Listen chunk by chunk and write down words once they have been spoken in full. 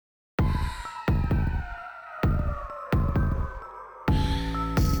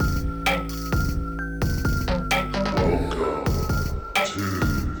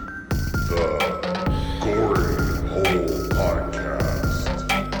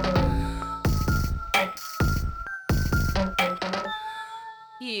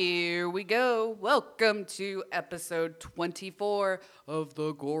we go. Welcome to episode 24 of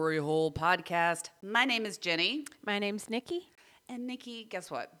the Gory Hole podcast. My name is Jenny. My name's Nikki. And Nikki,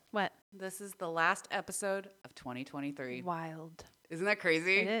 guess what? What? This is the last episode of 2023. Wild. Isn't that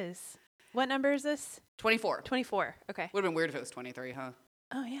crazy? It is. What number is this? 24. 24. Okay. Would have been weird if it was 23, huh?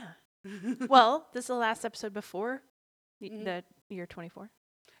 Oh, yeah. Well, this is the last episode before the year 24.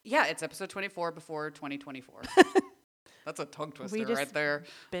 Yeah, it's episode 24 before 2024. That's a tongue twister We just right there.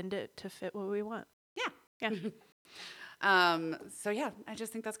 bend it to fit what we want. Yeah. So yeah, I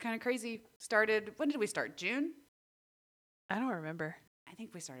just think that's kind of crazy. When did we start? June? I don't remember. I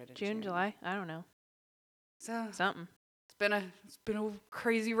think we started in June, July? I don't know. So Something. it's been a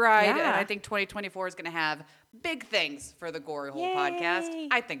crazy ride, Yeah. and I think 2024 is going to have big things for the Gory Hole podcast. Yay.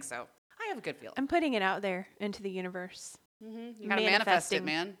 I think so. I have a good feeling. I'm putting it out there into the universe. You got to manifest it, Manifesting.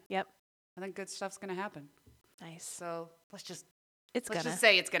 man. Yep. I think good stuff's going to happen. Nice. So let's just It's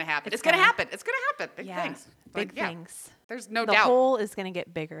say it's going to happen. It's It's going to gonna. happen. It's going to happen. Big Yeah. things. Big things. There's no The doubt. hole is going to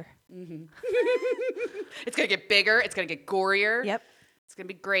get bigger. It's going to get bigger. It's going to get gorier. Yep. It's going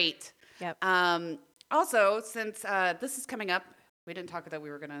to be great. Yep. Also, since this is coming up, we didn't talk that we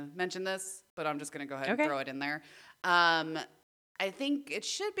were going to mention this, but I'm just going to go ahead and throw it in there. I think it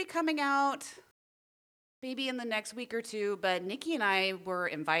should be coming out maybe in the next week or two, but Nikki and I were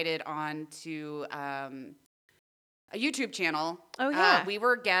invited on to a YouTube channel. Oh, yeah. We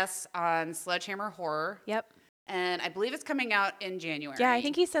were guests on Sledgehammer Horror. Yep. And I believe it's coming out in January. Yeah, I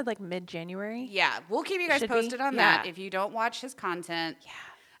think he said like mid-January. Yeah, we'll keep you guys Should posted be. on Yeah. that if you don't watch his content.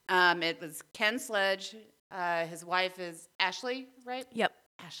 Yeah. It was Ken Sledge. His wife is Ashley, right? Yep.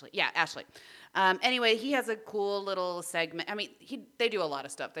 Ashley. Yeah, Ashley. Anyway, he has a cool little segment. I mean, they do a lot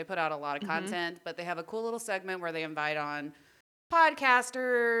of stuff. They put out a lot of content, but they have a cool little segment where they invite on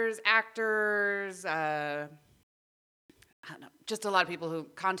podcasters, actors, I don't know, just a lot of people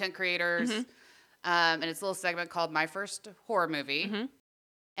content creators. And it's a little segment called My First Horror Movie.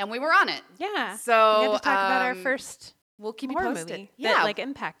 And we were on it. Yeah. So we had to talk about our first we'll keep you horror posted. movie Yeah. that like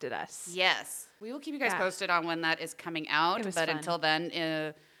impacted us. Yes. We will keep you guys Yeah. posted on when that is coming out. It was But fun. until then,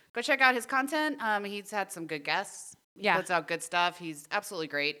 go check out his content. He's had some good guests. He Yeah. puts out good stuff. He's absolutely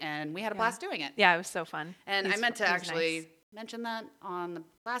great. And we had a blast doing it. Yeah, it was so fun. And I meant to it was actually nice. mention that on the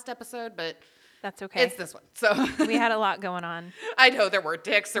last episode, but That's okay. it's this one. So We had a lot going on. I know there were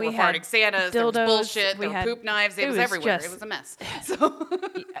dicks, there We were had farting Santas, there was dildos, bullshit, we there were had- poop knives. It it was was everywhere. It just- was a mess. So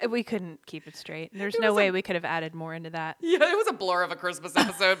We couldn't keep it straight. There's It no was way we could have added more into that. yeah, it was a blur of a Christmas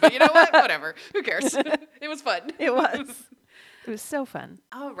episode, but you know what? Whatever. Who cares? It was fun. It was. It was so fun.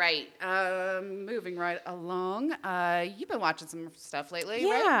 All right. Moving right along. You've been watching some stuff lately,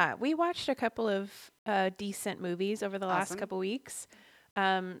 right? Yeah, we watched a couple of decent movies over the last Awesome. couple weeks.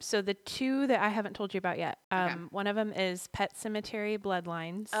 So the two that I haven't told you about yet. Okay. One of them is Pet Sementary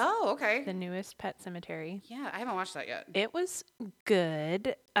Bloodlines. Oh, okay. The newest Pet Cemetery. Yeah, I haven't watched that yet. It was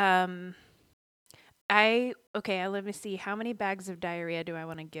good. Let me see. How many bags of diarrhea do I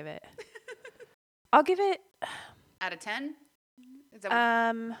want to give it? I'll give it. Out of 10? Is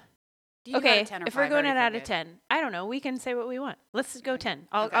that do you go out Okay, of 10 or if 5? we're going I it already out of forget. 10, I don't know. We can say what we want. Let's just go 10.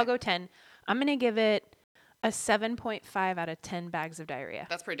 Okay. I'll go 10. I'm gonna give it a 7.5 out of 10 bags of diarrhea.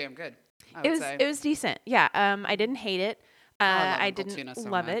 That's pretty damn good. I would say. It was decent. Yeah. I didn't hate it. I love I Uncle didn't Tuna so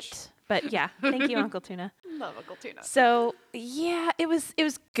love much. it, but yeah. Thank you, Uncle Tuna. Love Uncle Tuna. So yeah, it was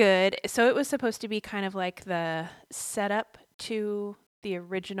good. So it was supposed to be kind of like the setup to the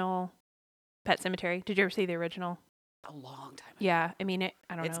original Pet Sematary. Did you ever see the original? A long time ago. Yeah, I mean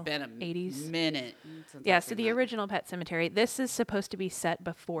I don't It's know. been a 80s. minute. Since Yeah, I've so seen the that. original Pet Sematary, this is supposed to be set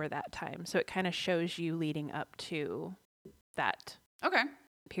before that time. So it kind of shows you leading up to that Okay.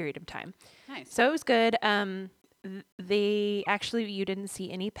 period of time. Nice. So it was good. You didn't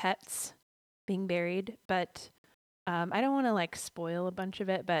see any pets being buried, but I don't want to like spoil a bunch of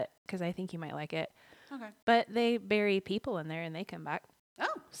it, but because I think you might like it. Okay. But they bury people in there and they come back. Oh.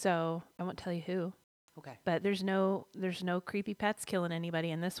 So I won't tell you who, Okay. but there's no creepy pets killing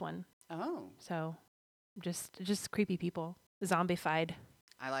anybody in this one. Oh. So just creepy people, zombified.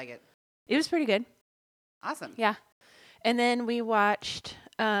 I like it. It was pretty good. Awesome. Yeah. And then we watched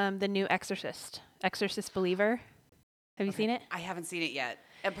the new Exorcist Believer. Have you Okay. seen it? I haven't seen it yet.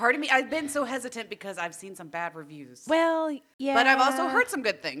 And part of me, I've been so hesitant because I've seen some bad reviews. Well, yeah. But I've also heard some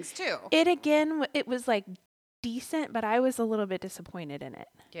good things too. It was like decent, but I was a little bit disappointed in it,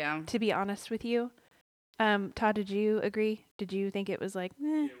 Yeah. to be honest with you. Todd, did you agree? Did you think it was like,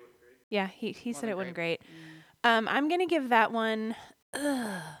 eh? Yeah, he said Wasn't it wasn't great. great. I'm going to give that one,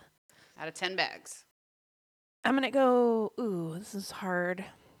 Out of 10 bags. I'm going to go, this is hard.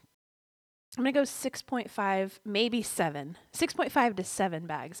 I'm going to go 6.5, maybe 7. 6.5 to 7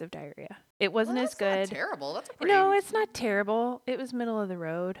 bags of diarrhea. It wasn't as good. That's not terrible. That's a pretty... No, it's not terrible. It was middle of the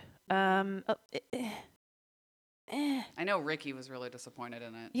road. I know Ricky was really disappointed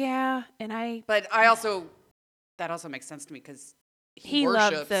in it. Yeah, But I also... That also makes sense to me because he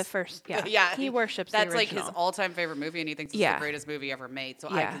loved the first... Yeah, yeah, he worships the original. That's like his all-time favorite movie, and he thinks it's the greatest movie ever made. So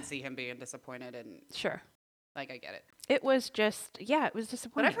I can see him being disappointed. And sure. Like, I get it. It was just... Yeah, it was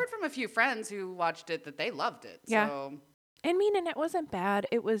disappointing. But I've heard from a few friends who watched it that they loved it. Yeah. So. I mean, and it wasn't bad.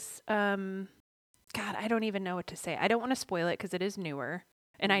 It was... God, I don't even know what to say. I don't want to spoil it because it is newer.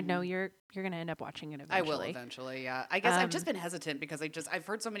 And I know you're going to end up watching it eventually. I will eventually, yeah. I guess I've just been hesitant because I've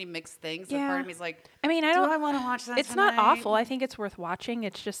heard so many mixed things. Yeah. And part of me is like, I mean, do I want to watch that It's tonight? not awful. I think it's worth watching.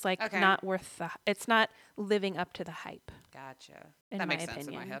 It's just like not worth it's not living up to the hype. Gotcha. That makes sense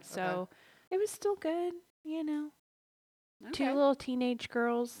in my head. So it was still good, you know. Okay. 2 little teenage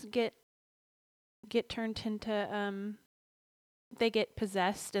girls get turned into they get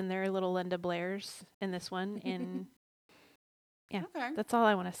possessed and they're little Linda Blairs in this one. And yeah, that's all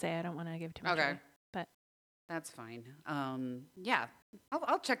I want to say. I don't want to give too much away, but that's fine. Yeah,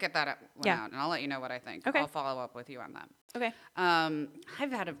 I'll check that out, and I'll let you know what I think. Okay. I'll follow up with you on that. Okay.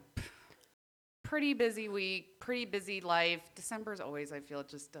 I've had a pretty busy week, pretty busy life. December's always, I feel,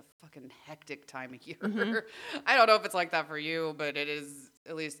 just a fucking hectic time of year. Mm-hmm. I don't know if it's like that for you, but it is,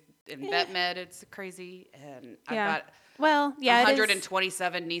 at least in vet med, it's crazy. And I've got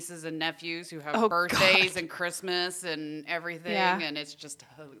 127 nieces and nephews who have birthdays and Christmas and everything, and it's just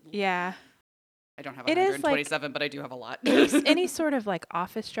I don't have 127, but I do have a lot. any sort of like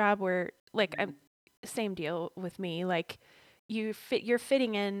office job where like same deal with me, like you're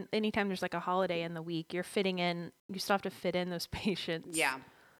fitting in anytime there's like a holiday in the week, you still have to fit in those patients. Yeah.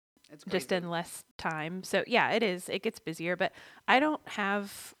 It's crazy. Just in less time. So yeah, it gets busier, but I don't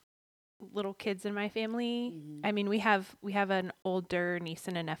have little kids in my family. Mm-hmm. I mean, we have an older niece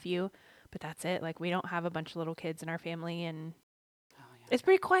and a nephew, but that's it. Like we don't have a bunch of little kids in our family, and it's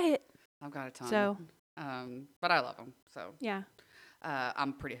pretty quiet. I've got a ton. So, but I love them. So yeah,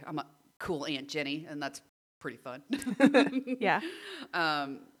 I'm a cool Aunt Jenny, and that's pretty fun. Yeah.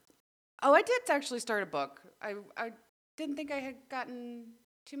 I did actually start a book. I didn't think I had gotten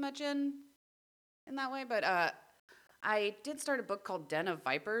too much in that way, but I did start a book called Den of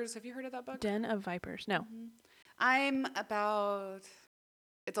Vipers. Have you heard of that book? Den of Vipers. No. Mm-hmm.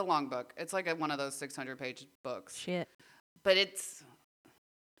 It's a long book. It's like one of those 600-page books. Shit. But it's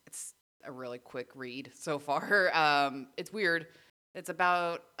a really quick read so far. It's weird. It's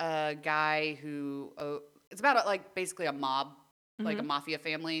about a guy who it's about like basically a mob, like a mafia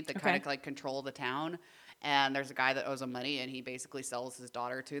family that kind of like control the town. And there's a guy that owes him money, and he basically sells his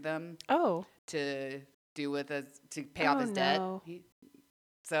daughter to them. Oh. To pay off his debt.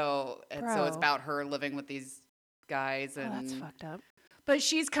 So it's about her living with these guys, and that's fucked up. But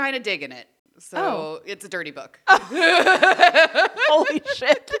she's kind of digging it. So it's a dirty book. Holy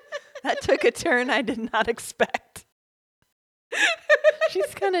shit. That took a turn I did not expect.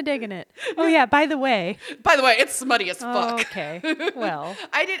 She's kind of digging it. Oh yeah, by the way, it's smutty as fuck. Okay. Well,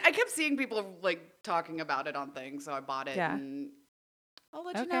 I kept seeing people like talking about it on things, so I bought it and I'll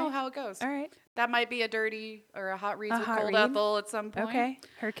let you know how it goes. All right. That might be a dirty or a hot read with Cold Ethyl at some point. Okay.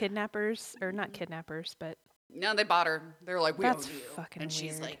 Her kidnappers, or not kidnappers, but no, they bought her. They're like, we own you. Fucking and weird.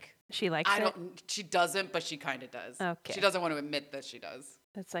 She's like, she likes it. She doesn't, but she kind of does. Okay. She doesn't want to admit that she does.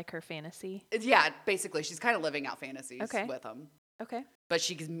 That's like her fantasy. Yeah, basically, she's kind of living out fantasies with them. Okay. But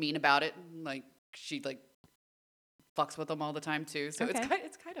she's mean about it. Like she fucks with them all the time too. So it's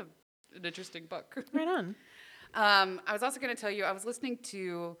kind of an interesting book. Right on. I was also going to tell you,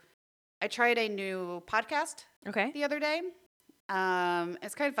 I tried a new podcast the other day.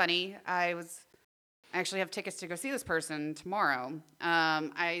 It's kind of funny. I actually have tickets to go see this person tomorrow.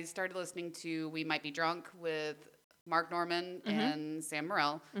 I started listening to We Might Be Drunk with Mark Norman and Sam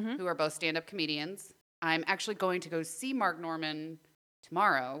Morrill, who are both stand-up comedians. I'm actually going to go see Mark Norman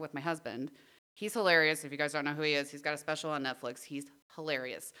tomorrow with my husband. He's hilarious. If you guys don't know who he is, he's got a special on Netflix. He's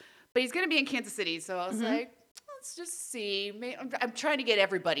hilarious. But he's going to be in Kansas City, so I was like, let's just see. I'm trying to get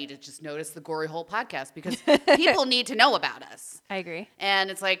everybody to just notice the Gory Hole podcast because people need to know about us. I agree.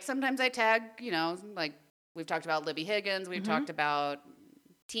 And it's like sometimes I tag, like we've talked about Libby Higgins, we've talked about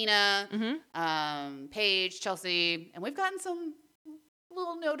Tina, Paige, Chelsea, and we've gotten some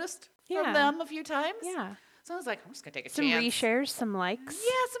little noticed from them a few times. Yeah. So I was like, I'm just going to take a chance. Some reshares, some likes.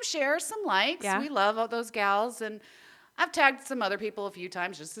 Yeah, some shares, some likes. Yeah. We love all those gals. And I've tagged some other people a few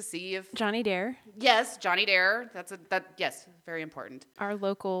times just to see if... Johnny Dare. Yes, Johnny Dare. Yes, very important. Our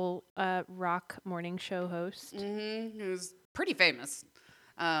local rock morning show host. Who's pretty famous.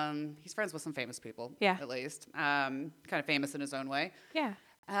 He's friends with some famous people, Yeah. at least. Kind of famous in his own way. Yeah.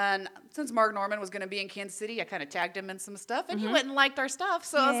 And since Mark Norman was going to be in Kansas City, I kind of tagged him in some stuff, and he went and liked our stuff.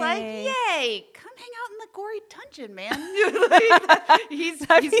 So I was like, yay, come hang out in the gory dungeon, man.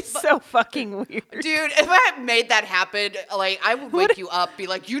 That'd be so fucking weird. Dude, if I had made that happen, like, I would wake you up, be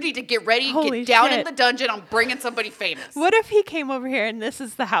like, you need to get ready, Holy get down in shit. the dungeon. I'm bringing somebody famous. What if he came over here and this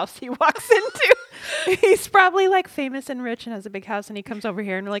is the house he walks into? He's probably like famous and rich and has a big house, and he comes over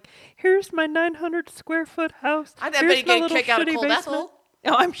here and like, here's my 900 square foot house. I bet he'd get a kick out of Cold basement. Ethel.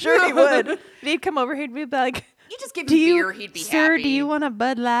 Oh, I'm sure he would. If he'd come over here and be like, You just give him beer, he'd be sir, happy. do you want a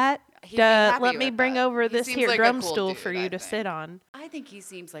Bud Light? He'd be happy Let me with bring that. over He this seems here like a drum cool stool dude, for I you to think. sit on. I think he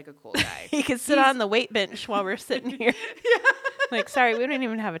seems like a cool guy. He could sit on the weight bench while we're sitting here. Like, sorry, we don't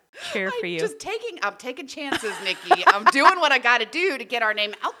even have a chair for you. I'm taking chances, Nikki. I'm doing what I got to do to get our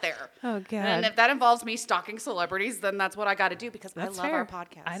name out there. Oh, God. And if that involves me stalking celebrities, then that's what I got to do because That's I love fair. our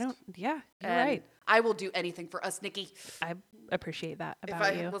podcast. You're And right. I will do anything for us, Nikki. I appreciate that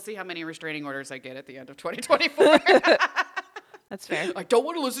about you. We'll see how many restraining orders I get at the end of 2024. That's fair. I don't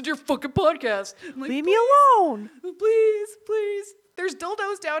want to listen to your fucking podcast. I'm like, Leave me alone. Please, please. There's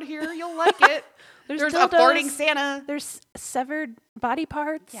dildos down here. You'll like it. There's a dildos. farting Santa. There's severed body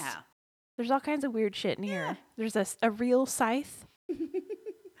parts. Yeah. There's all kinds of weird shit in here. There's a real scythe.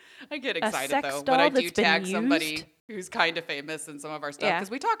 I get A excited sex though when doll I do that's been tag somebody used. who's kind of famous in some of our stuff Yeah.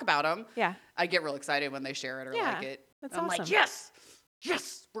 because we talk about them. Yeah. I get real excited when they share it or Yeah, like it. that's I'm awesome. like, yes,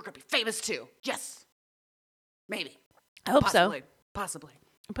 we're gonna be famous too. Yes, maybe. I hope Possibly. so. Possibly.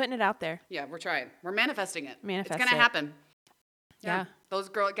 I'm putting it out there. Yeah, we're trying. We're manifesting it. Manifest it's gonna it. happen. Yeah. Those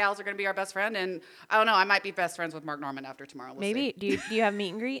gals are gonna be our best friend, and I don't know. I might be best friends with Mark Norman after tomorrow. We'll Maybe. see. Do you have meet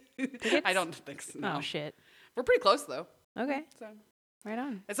and greet tickets? I don't think so. No. Oh, shit. We're pretty close though. Okay. So. Right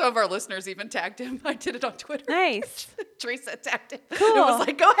on. And some of our listeners even tagged him. I did it on Twitter. Nice. Teresa tagged him. Cool. It was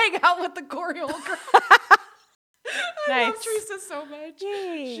like, go hang out with the gory old girl. I love Nice. Teresa so much.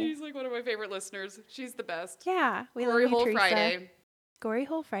 Yay. She's like one of my favorite listeners. She's the best. Yeah. We Gory love you, Hole Teresa. Friday. Gory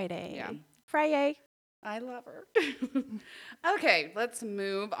Hole Friday. Yeah. Friday. I love her. Okay, let's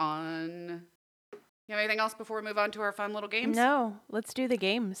move on. You have anything else before we move on to our fun little games? No. Let's do the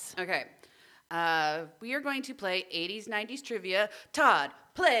games. Okay. We are going to play 80s, 90s trivia. Todd,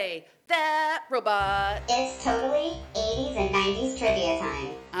 play that robot. It's totally 80s and 90s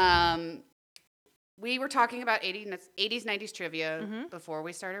trivia time. We were talking about 80s, 90s trivia Mhm. before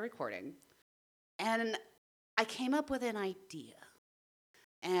we started recording. And I came up with an idea.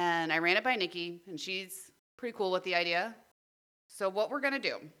 And I ran it by Nikki, and she's pretty cool with the idea. So what we're going to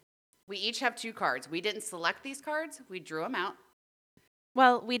do, we each have 2 cards. We didn't select these cards. We drew them out.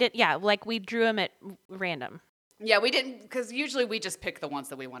 Well, we did. Yeah. Like we drew them at random. Yeah, we didn't, because usually we just pick the ones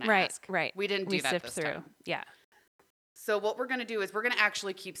that we want to Right. ask. Right. We didn't do We that sift this through. time. Yeah. So what we're going to do is we're going to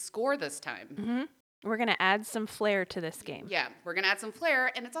actually keep score this time. Mm-hmm. We're going to add some flair to this game. Yeah, we're going to add some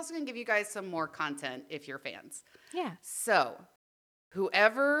flair, and it's also going to give you guys some more content if you're fans. Yeah. So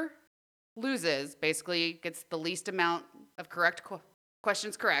whoever loses basically gets the least amount of correct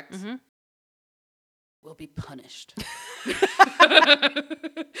questions correct Mm-hmm. will be punished.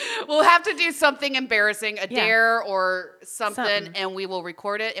 We'll have to do something embarrassing, a Yeah. dare or something, Something. and we will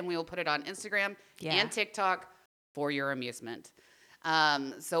record it and we will put it on Instagram Yeah. and TikTok for your amusement.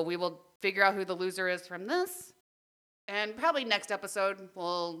 So we will figure out who the loser is from this, and probably next episode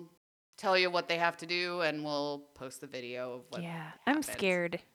we'll tell you what they have to do, and we'll post the video of what. Yeah. I'm happens.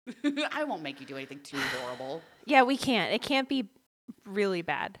 scared. I won't make you do anything too horrible. Yeah, we can't. It can't be really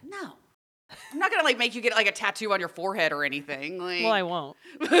bad. No. I'm not gonna make you get a tattoo on your forehead or anything. Like, Well, I won't.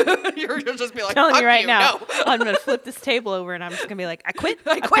 you'll just be like, Telling "Fuck you right you, now, no." I'm gonna flip this table over and I'm just gonna be like, I quit.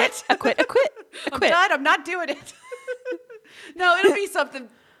 I quit. I quit. I quit. I I'm quit. done. I'm not doing it. No, it'll be something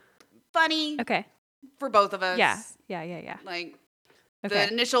funny Okay. for both of us. Yeah. Like Okay.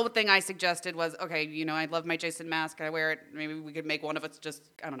 the initial thing I suggested was, okay, I love my Jason mask. I wear it. Maybe we could make one of us just,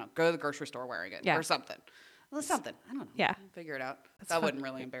 I don't know, go to the grocery store wearing it Yeah. or something. Well, something. I don't know. Yeah. We'll figure it out. That's That fun. wouldn't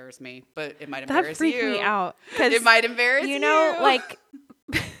really embarrass me, but it might That embarrass freaked you. me out. 'Cause It might embarrass you. like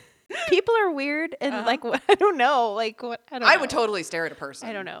people are weird and like I don't know. Like what I don't know. I would totally stare at a person.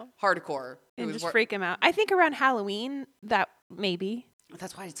 I don't know. Hardcore. It and was just wor- freak them out. I think around Halloween that maybe.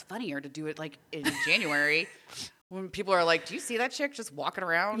 That's why it's funnier to do it like in January when people are like, "Do you see that chick just walking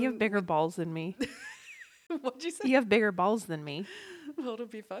around?" You have bigger balls than me. What'd you say? You have bigger balls than me. Well, it'll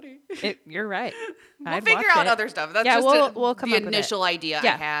be funny. You're right. We'll I'd figure watch out it. other stuff. That's Yeah, just we'll come the up with it. initial idea I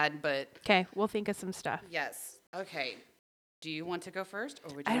Yeah. had, but Okay, we'll think of some stuff. yes. Okay. Do you want to go first,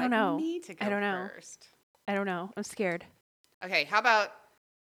 or would I you don't like know. me to go I don't know. first? I don't know. I'm scared. Okay. How about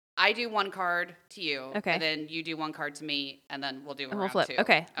I do one card to you. Okay. And then you do one card to me, and then we'll do And we'll round flip. two.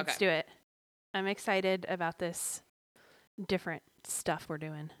 Okay, let's do it. I'm excited about this different stuff we're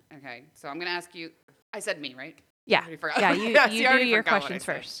doing. Okay. So I'm going to ask you. I said me, right? Yeah. I already forgot. Yeah, See, you I do already your forgot what I questions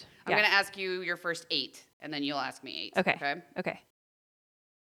said. first. I'm going to ask you your first 8, and then you'll ask me 8. Okay. Okay.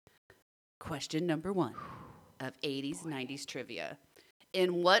 Question number 1 of 80s, 90s trivia.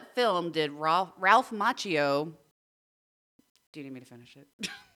 In what film did Ralph Macchio... Do you need me to finish it?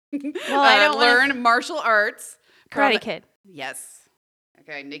 Well, I don't learn martial arts. Karate Kid. Yes.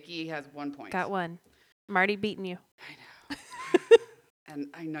 Okay, Nikki has 1 point. Got 1. I'm already beating you. I know. And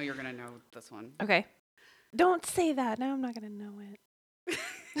I know you're going to know this one. Okay. Don't say that. Now I'm not going to know it.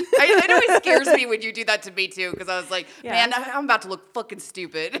 I know it scares me when you do that to me, too, because I was like, Yeah. man, I'm about to look fucking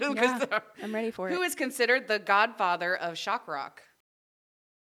stupid. Yeah, I'm ready for it. Who is considered the godfather of shock rock?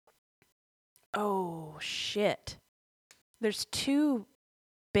 Oh, shit. There's 2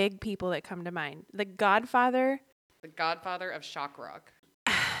 big people that come to mind. The Godfather. The godfather of shock rock.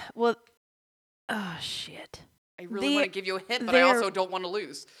 Well, oh, shit. I really want to give you a hint, but I also don't want to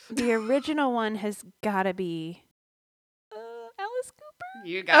lose. The original one has got to be Alice Cooper?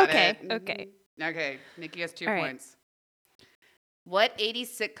 You got it. Okay. Okay, Nikki has 2 All right. points. What 80s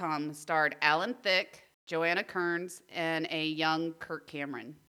sitcom starred Alan Thicke, Joanna Kearns, and a young Kirk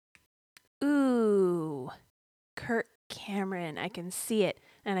Cameron? Ooh. Kirk Cameron. I can see it.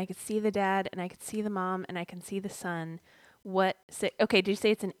 And I can see the dad, and I can see the mom, and I can see the son. Okay, did you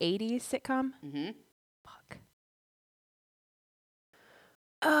say it's an 80s sitcom? Mm-hmm. Fuck.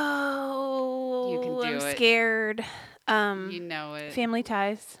 Oh, You can do I'm it. scared. You know it. Family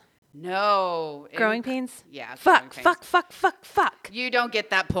Ties. No. Growing Pains? Yeah. Growing Pains. Fuck. You don't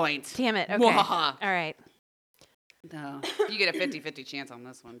get that point. Damn it. Okay. Mwah. All right. No. You get a 50-50 chance on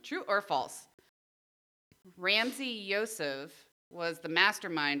this one. True or false? Ramsey Yosef was the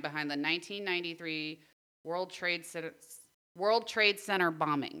mastermind behind the 1993 World Trade Center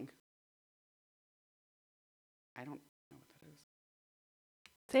bombing. I don't know what that is.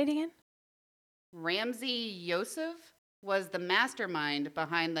 Say it again. Ramsey Yosef was the mastermind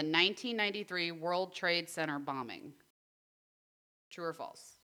behind the 1993 World Trade Center bombing. True or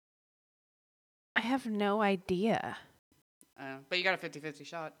false? I have no idea. But you got a 50-50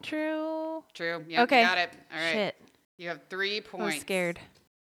 shot. True. True. Yeah, Okay. You got it. All right. Shit. You have 3 I points. was scared.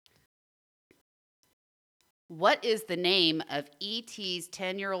 What is the name of E.T.'s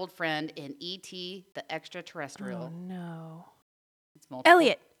 10-year-old friend in E.T. the Extraterrestrial? Oh, no. It's multiple.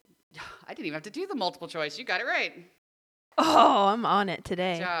 Elliot. I didn't even have to do the multiple choice. You got it right. Oh, I'm on it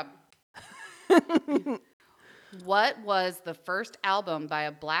today. Good job. What was the first album by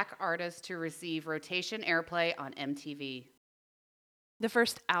a black artist to receive rotation airplay on MTV? The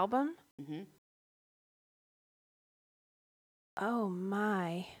first album? Mm-hmm. Oh,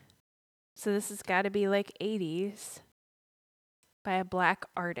 my. So this has got to be like 80s by a black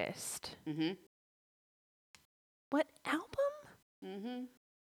artist. Mm-hmm. What album? Mm-hmm.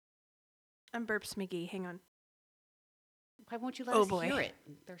 I'm Burps McGee. Hang on. Why won't you let us boy. hear it?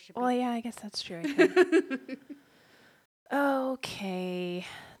 There should be. Well, yeah, I guess that's true. I could. Okay.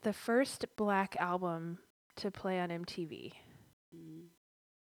 The first black album to play on MTV.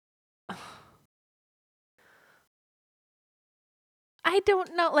 I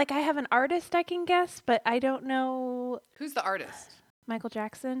don't know. Like, I have an artist I can guess, but I don't know. Who's the artist? Michael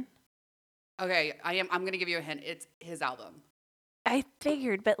Jackson? Okay, I'm going to give you a hint. It's his album. I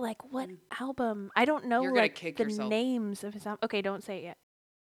figured, but like, what album? I don't know, You're gonna like, kick the yourself. names of his album. Okay, don't say it yet.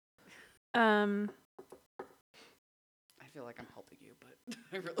 I feel like I'm helping you, but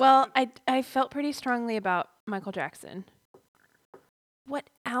I really Well, I felt pretty strongly about Michael Jackson. What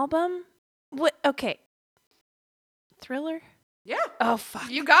album? What? Okay. Thriller? Yeah. Oh, fuck.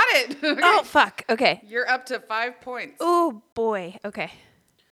 You got it. Oh, fuck. Okay. You're up to 5 points. Oh, boy. Okay.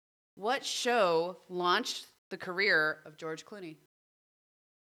 What show launched the career of George Clooney?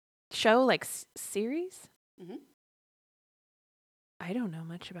 Show, like, series? Mm-hmm. I don't know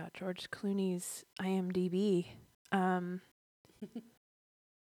much about George Clooney's IMDb. I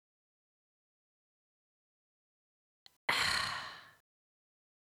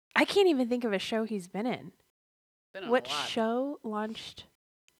can't even think of a show he's been in. Been in What a lot. show launched?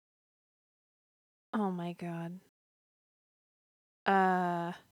 Oh my god.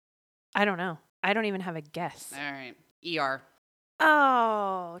 I don't know. I don't even have a guess. All right. ER.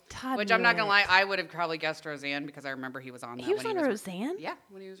 Oh, Todd. Which I'm not going to knew it. lie, I would have probably guessed Roseanne because I remember he was on that. He was when on Roseanne? Yeah,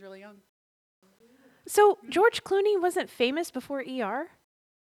 when he was really young. So George Clooney wasn't famous before ER?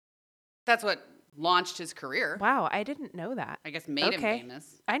 That's what launched his career. Wow, I didn't know that. I guess made him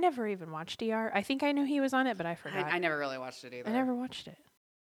famous. I never even watched ER. I think I knew he was on it, but I forgot. I never really watched it either. I never watched it.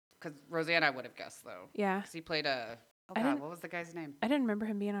 Because Roseanne, I would have guessed, though. Yeah. Because he played a... Oh, I God, didn't- what was the guy's name? I didn't remember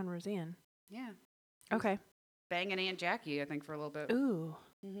him being on Roseanne. Yeah. Okay. Banging Aunt Jackie, I think, for a little bit. Ooh.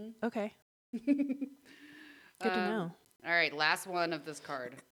 Mm-hmm. Okay. Good to know. All right, last one of this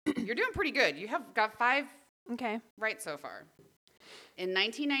card. You're doing pretty good. You have got 5 Okay. right so far. In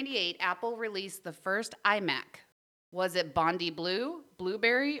 1998, Apple released the first iMac. Was it Bondi Blue,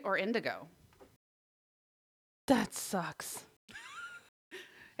 Blueberry, or Indigo? That sucks.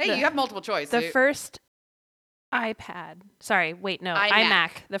 Hey, you have multiple choice. The first iPad. Sorry, wait, no.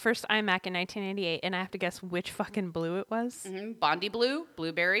 iMac. The first iMac in 1998, and I have to guess which fucking blue it was. Mm-hmm. Bondi Blue,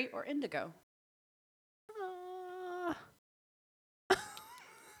 Blueberry, or Indigo?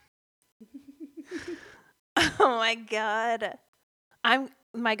 Oh my god.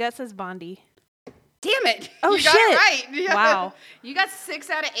 My gut says Bondi. Damn it! Oh, you got shit. it right. Yeah. Wow. You got 6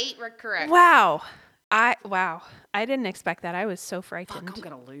 out of 8 correct. Wow. I didn't expect that. I was so frightened. Fuck, I'm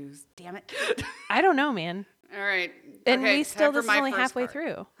gonna lose. Damn it. I don't know, man. All right. And okay, we still, time for this is my only first halfway card.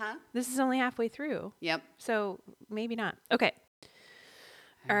 through. Huh? This is only halfway through. Yep. So maybe not. Okay.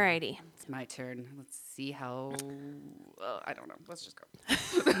 Alrighty. It's my turn. Let's see how. I don't know. Let's just go.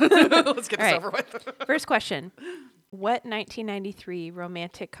 Let's get this All right. over with. First question. What 1993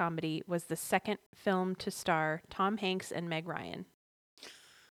 romantic comedy was the second film to star Tom Hanks and Meg Ryan?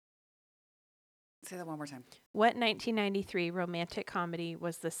 Say that one more time. What 1993 romantic comedy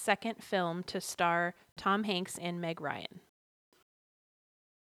was the second film to star Tom Hanks and Meg Ryan?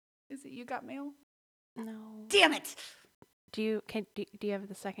 Is it You Got Mail? No. Damn it! Do you have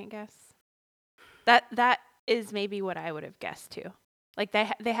the second guess? That is maybe what I would have guessed too. Like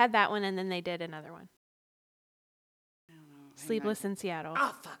they had that one and then they did another one. I don't know. Sleepless in Seattle.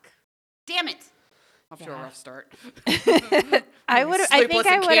 Oh fuck! Damn it! Off to a Yeah. rough start. I would. I think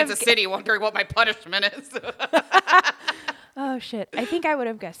I in would have. Kansas City, wondering what my punishment is. Oh shit! I think I would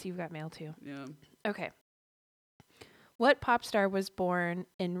have guessed You've Got Mail too. Yeah. Okay. What pop star was born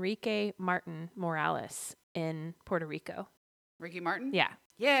Enrique Martin Morales in Puerto Rico? Ricky Martin? Yeah.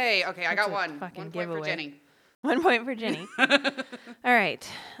 Yay. Okay, I That's got a one. fucking 1 point for giveaway. Jenny. 1 point for Jenny. All right.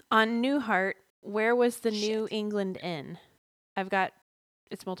 On Newhart, where was the New England Inn? I've got,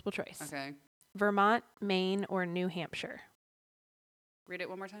 it's multiple choice. Okay. Vermont, Maine, or New Hampshire? Read it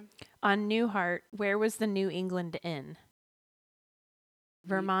one more time. On Newhart, where was the New England Inn?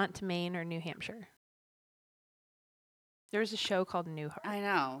 Vermont, Maine, or New Hampshire? There was a show called Newhart. I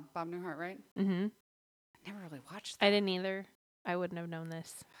know. Bob Newhart, right? Mm-hmm. I never really watched that. I didn't either. I wouldn't have known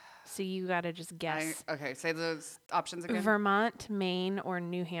this. So you got to just guess. Okay, say those options again. Vermont, Maine, or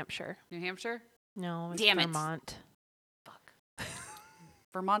New Hampshire? New Hampshire? No, it's Damn it. Vermont. Fuck.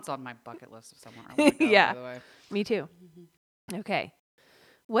 Vermont's on my bucket list of somewhere I want to go, Yeah. by the way. Me too. Okay.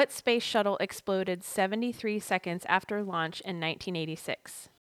 What space shuttle exploded 73 seconds after launch in 1986?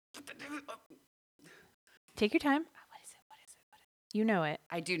 Take your time. What is it? You know it.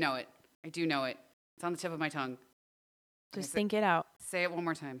 I do know it. It's on the tip of my tongue. Just Okay, think it out. Say it one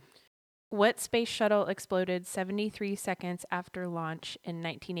more time. What space shuttle exploded 73 seconds after launch in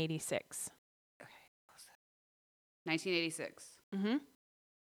 1986? Okay. What was it? 1986. Mm-hmm.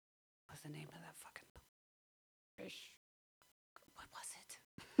 What's the name of that fucking fish? What was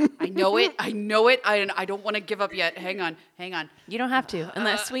it? I know it. I don't want to give up yet. Hang on. You don't have to.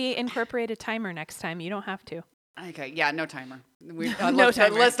 Unless we incorporate a timer next time, you don't have to. Okay, yeah, no timer. No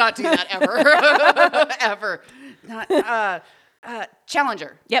timer. Let's not do that ever. Ever. Not,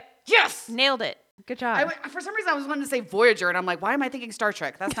 Challenger. Yep. Yes! Nailed it. Good job. For some reason, I was wanting to say Voyager, and I'm like, why am I thinking Star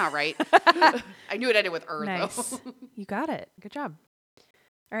Trek? That's not right. I knew it ended with Earth, Nice. though. You got it. Good job.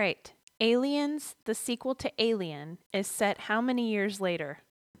 All right. Aliens, the sequel to Alien, is set how many years later?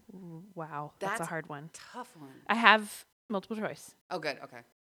 Wow. That's a hard one. Tough one. I have multiple choice. Oh, good. Okay.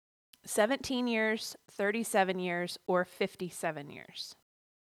 17 years, 37 years, or 57 years?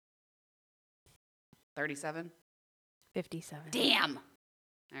 37? 57. Damn.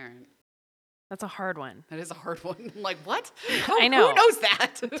 All right. That's a hard one. That is a hard one. I'm like, what? I know. Who knows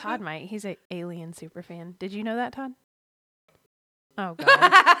that? Todd might. He's an Alien super fan. Did you know that, Todd? Oh,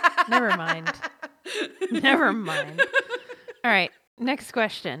 God. Never mind. Never mind. All right. Next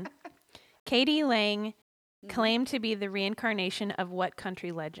question. Katie Lang claimed to be the reincarnation of what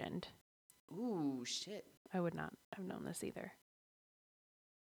country legend? Ooh, shit. I would not have known this either.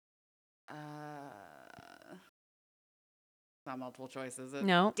 Not multiple choice, is it?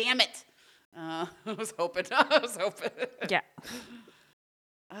 No. Damn it. I was hoping. Yeah.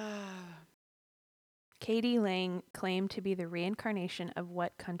 Katie Lang claimed to be the reincarnation of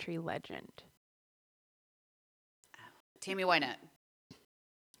what country legend? Tammy Wynette.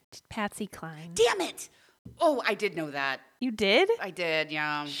 Patsy Cline. Damn it. Oh, I did know that. You did? I did,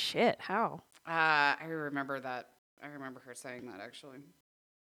 yeah. Shit, how? I remember that. I remember her saying that, actually.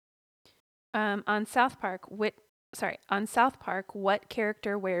 On South Park, what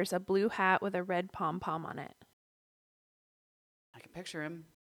character wears a blue hat with a red pom-pom on it? I can picture him.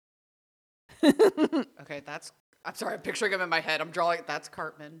 Okay, I'm sorry, I'm picturing him in my head. I'm drawing, that's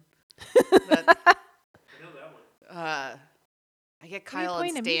Cartman. I know that one. I get Kyle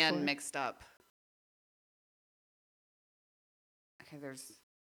and Stan mixed up. Okay, there's...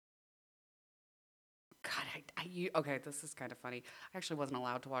 God, okay, this is kind of funny. I actually wasn't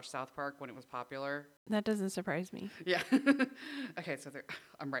allowed to watch South Park when it was popular. That doesn't surprise me. Yeah. Okay, so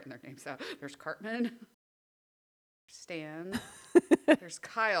I'm writing their names out. There's Cartman, Stan, there's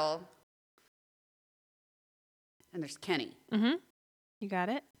Kyle, and there's Kenny. Mm-hmm. You got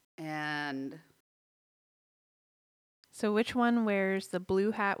it. And so which one wears the blue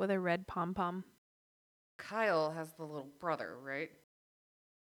hat with a red pom-pom? Kyle has the little brother, right?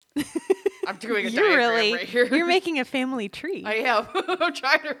 I'm doing a diagram right here. You're making a family tree. I am. I'm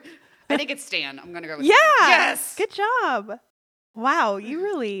trying to. I think it's Stan. I'm going to go with Stan. Yes! Good job. Wow, you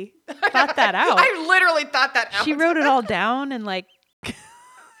really thought that out. I literally thought that out. She wrote it all down and like,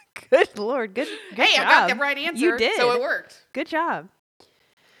 good Lord, good hey, job. I got the right answer. You did. So it worked. Good job.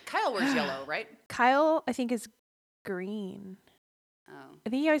 Kyle wears yellow, right? Kyle, I think, is green. Oh. I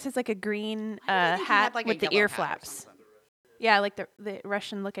think he always has like a green hat like with the ear flaps. Yeah, like the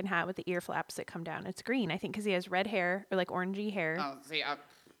Russian-looking hat with the ear flaps that come down. It's green, I think, because he has red hair or like orangey hair. Oh, see,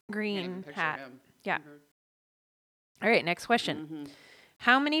 green hat. Him. Yeah. Mm-hmm. All right, next question. Mm-hmm.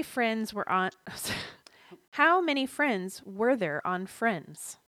 How many friends were there on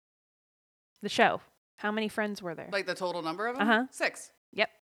Friends? The show. How many friends were there? Like the total number of them? Uh-huh. 6. Yep.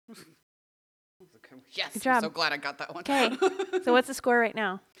 Yes. Good job. I'm so glad I got that one. Okay. So what's the score right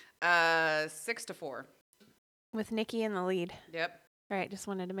now? 6-4. With Nikki in the lead. Yep. All right, just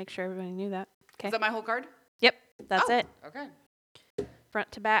wanted to make sure everybody knew that. Okay. Is that my whole card? Yep, that's it. Okay.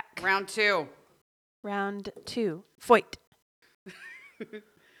 Front to back. Round 2. Round 2. Fight.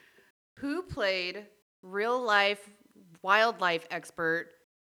 Who played real-life wildlife expert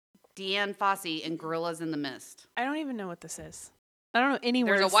Deanne Fossey in Gorillas in the Mist? I don't even know what this is. I don't know any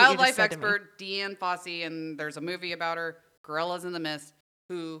words. There's a wildlife expert, Deanne Fossey, and there's a movie about her, Gorillas in the Mist.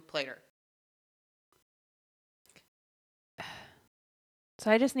 Who played her? So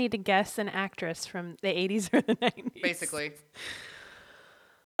I just need to guess an actress from the 80s or the 90s. Basically.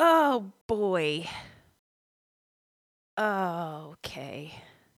 Oh, boy. Oh, okay.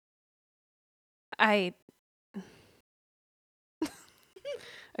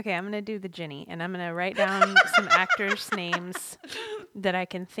 Okay, I'm going to do the Ginny, and I'm going to write down some actors' names that I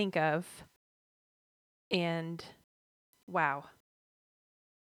can think of. And, wow.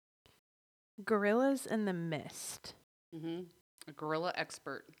 Gorillas in the Mist. Mm-hmm. A gorilla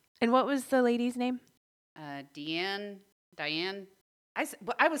expert. And what was the lady's name? Diane.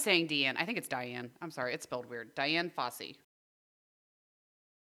 I was saying Deanne. I think it's Diane. I'm sorry. It's spelled weird. Dianne Fossey.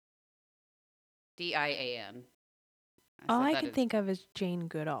 Dian. All I can think of is Jane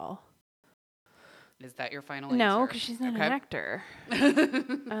Goodall. Is that your final answer? No, because she's not an actor.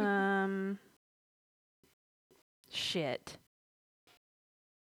 Shit.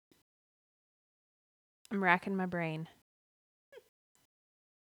 I'm racking my brain.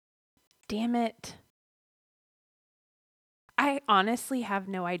 Damn it. I honestly have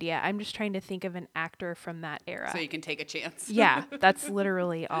no idea. I'm just trying to think of an actor from that era. So you can take a chance. Yeah, that's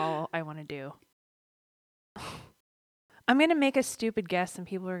literally all I want to do. I'm going to make a stupid guess and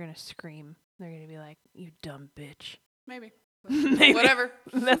people are going to scream. They're going to be like, you dumb bitch. Maybe. Maybe. Whatever.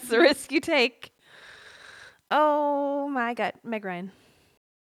 That's the risk you take. Oh my God. Meg Ryan.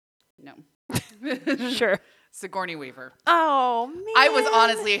 No. Sure. Sigourney Weaver. Oh, man. I was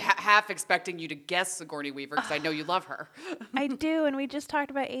honestly half expecting you to guess Sigourney Weaver because I know you love her. I do, and we just talked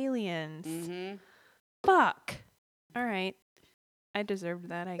about aliens. Mm-hmm. Fuck. All right. I deserved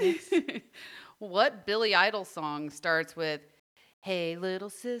that, I guess. What Billy Idol song starts with, "Hey, little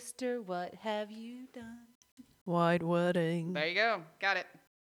sister, what have you done?" White wedding. There you go. Got it.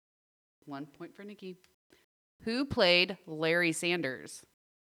 1 point for Nikki. Who played Larry Sanders?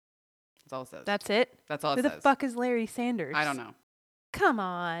 That's all it says. That's it? That's all it Who says. the fuck is Larry Sanders? I don't know. Come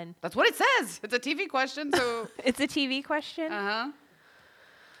on. That's what it says. It's a TV question, so. It's a TV question? Uh-huh.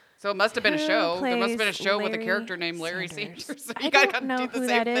 So it must have been a show. There must have been a show with a character named Larry Sanders. Sanders. So I you don't gotta know do the who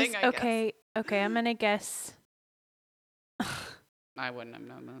same that is. thing, I Okay, I'm going to guess. I wouldn't have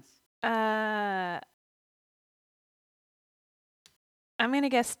known this. I'm going to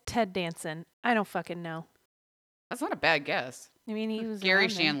guess Ted Danson. I don't fucking know. That's not a bad guess. I mean, he was Gary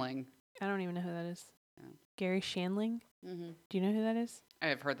around there. Shandling. I don't even know who that is. Yeah. Gary Shandling. Mm-hmm. Do you know who that is?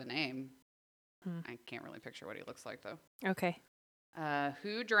 I've heard the name. I can't really picture what he looks like, though. Okay.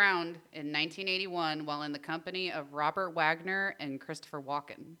 Who drowned in 1981 while in the company of Robert Wagner and Christopher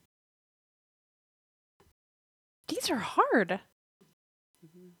Walken? These are hard.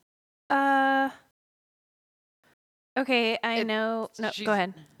 Okay, I know. No, go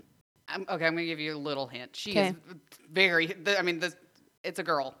ahead. I'm going to give you a little hint. She is very, it's a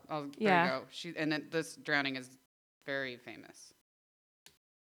girl. Oh, there you go. This drowning is very famous.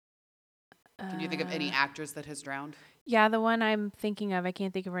 Can you think of any actress that has drowned? Yeah, the one I'm thinking of, I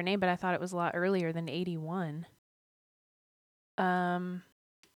can't think of her name, but I thought it was a lot earlier than 81. Do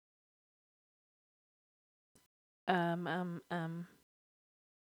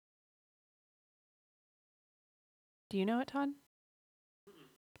you know it, Todd?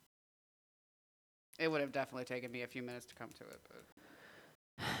 It would have definitely taken me a few minutes to come to it,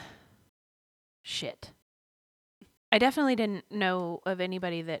 but shit. I definitely didn't know of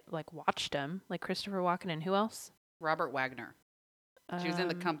anybody that like watched them, like Christopher Walken and who else? Robert Wagner. She was in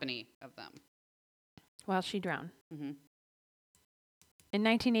the company of them. While she drowned. Mm-hmm. In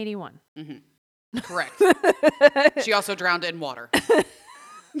 1981. Mm-hmm. Correct. She also drowned in water.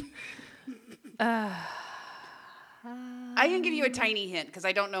 I can give you a tiny hint because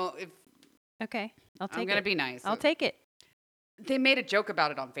I don't know if... Okay, I'll take it. I'm going to be nice. I'll take it. They made a joke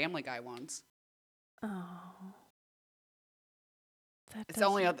about it on Family Guy once. Oh. It's the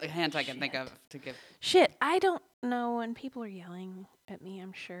only other hint I can think of to give. Shit, I don't know when people are yelling at me.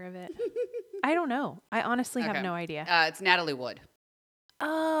 I'm sure of it. I don't know. I honestly have no idea. It's Natalie Wood.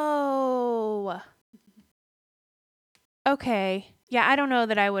 Oh. Okay. Yeah, I don't know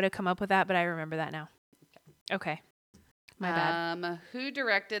that I would have come up with that, but I remember that now. Okay. My bad. Who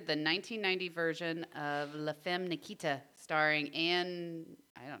directed the 1990 version of La Femme Nikita, starring Anne...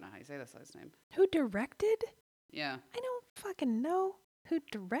 I don't know how you say this last name. Who directed? Yeah. I don't fucking know who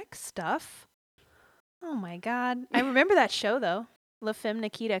directs stuff. Oh my God. I remember that show though. La Femme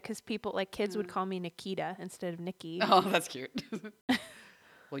Nikita, because people, like kids would call me Nikita instead of Nikki. Oh, that's cute.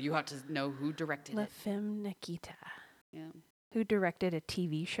 Well, you have to know who directed La it. Femme Nikita. Yeah. Who directed a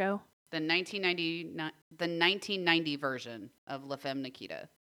TV show? The 1990 version of La Femme Nikita.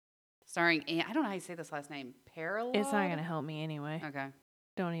 Starring Anne, I don't know how you say this last name. Parallel? It's not going to help me anyway. Okay.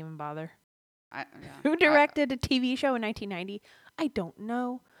 Don't even bother. Yeah. Who directed a TV show in 1990? I don't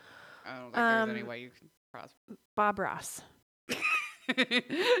know. I don't think there's any way you can cross. Bob Ross.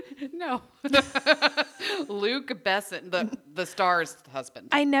 No. Luke Besson, the star's husband.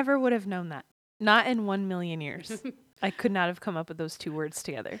 I never would have known that. Not in 1 million years. I could not have come up with those two words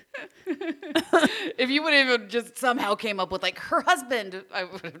together. If you would have just somehow came up with like her husband, I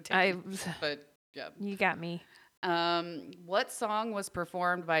would have taken it. But yeah. You got me. What song was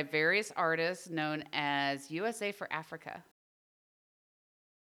performed by various artists known as USA for Africa?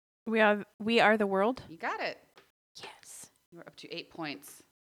 We Are the World? You got it. Yes. You're up to 8 points.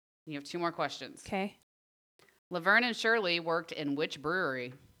 You have 2 more questions. Okay. Laverne and Shirley worked in which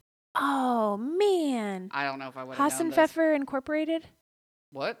brewery? Oh, man. I don't know if I would have known this. Hassenpfeffer Incorporated?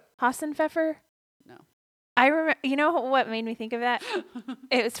 What? Hassenpfeffer? No. I remember, you know what made me think of that?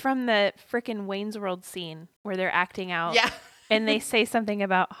 It was from the frickin' Wayne's World scene where they're acting out. Yeah. And they say something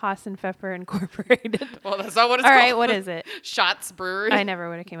about Hassenpfeffer Incorporated. Well, that's not what it's called. All right, what is it? Schatz Brewery. I never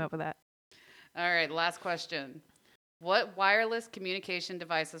would have came up with that. All right, last question. What wireless communication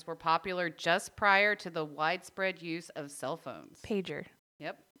devices were popular just prior to the widespread use of cell phones? Pager.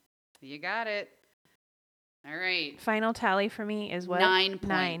 Yep. You got it. All right. Final tally for me is what? 9 points.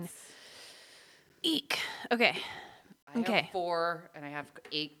 9. Eek. Okay. I have 4, and I have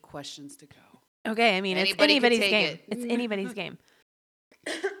 8 questions to go. Okay, I mean, it's anybody's game. It's anybody's game.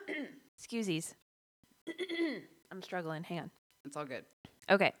 Excusesies. I'm struggling. Hang on. It's all good.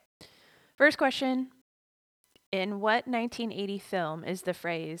 Okay. First question. In what 1980 film is the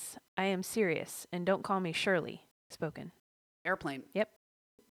phrase, "I am serious and don't call me Shirley" spoken? Airplane. Yep.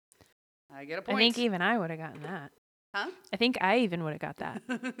 I get a point. I think even I would have gotten that. Huh? I think I even would have got that.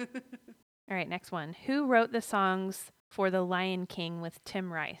 All right, next one. Who wrote the songs for The Lion King with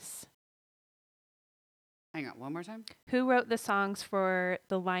Tim Rice? Hang on, one more time. Who wrote the songs for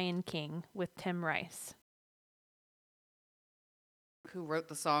The Lion King with Tim Rice? Who wrote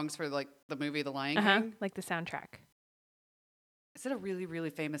the songs for like the movie The Lion King? Like the soundtrack. Is it a really, really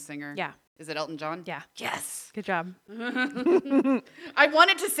famous singer? Yeah. Is it Elton John? Yeah. Yes. Good job. I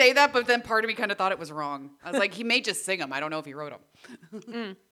wanted to say that, but then part of me kind of thought it was wrong. I was like, he may just sing them. I don't know if he wrote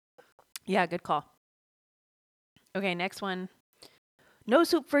them. Yeah, good call. Okay, next one. "No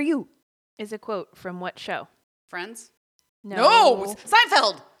soup for you" is a quote from what show? Friends? No.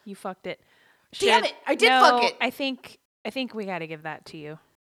 Seinfeld. You fucked it. Damn it! I did fuck it. I think we got to give that to you.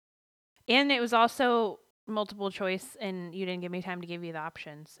 And it was also multiple choice, and you didn't give me time to give you the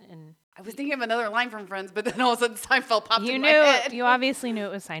options. And I was thinking of another line from Friends, but then all of a sudden Seinfeld popped you in knew my head. you obviously knew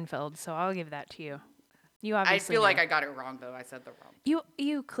it was Seinfeld, so I'll give that to you. You obviously I feel knew. like I got it wrong though. I said the wrong.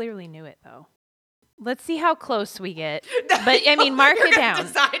 You clearly knew it though. Let's see how close we get. But I mean, mark it down.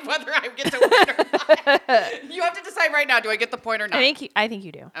 Decide whether I get to win or not. You have to decide right now. Do I get the point or not? I think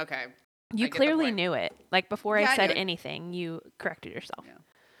you do. Okay. You clearly knew it. Like before I said knew it. anything, you corrected yourself. Yeah.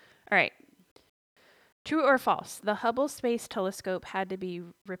 All right. True or false? The Hubble Space Telescope had to be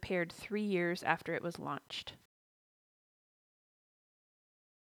repaired 3 years after it was launched.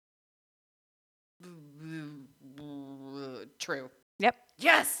 True. Yep.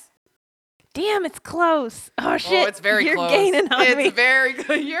 Yes. Damn, it's close. Oh shit! Oh, it's very You're close. Gaining on me. It's very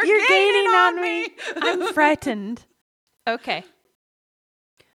good. You're gaining on me. I'm frightened. Okay.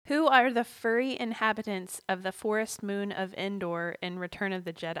 Who are the furry inhabitants of the forest moon of Endor in Return of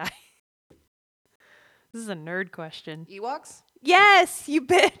the Jedi? This is a nerd question. Ewoks? Yes, you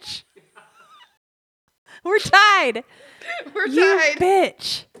bitch. We're tied. We're You tied.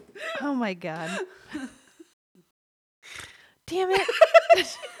 bitch. Oh my god. Damn it.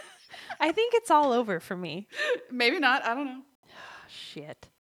 I think it's all over for me. Maybe not. I don't know. Shit.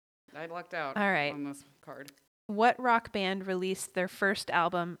 I lucked out All right. on this card. What rock band released their first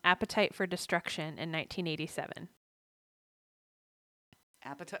album, Appetite for Destruction, in 1987?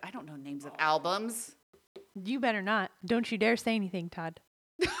 Appetite? I don't know names of albums. You better not. Don't you dare say anything, Todd.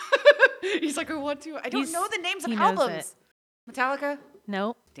 He's like, I want to. I don't know the names of he knows albums. Metallica?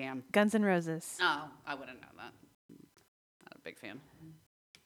 Nope. Damn. Guns N' Roses. Oh, I wouldn't know that. Not a big fan.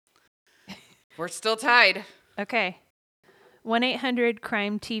 We're still tied. Okay.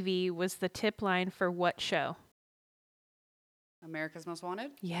 1-800-CRIME-TV was the tip line for what show? America's Most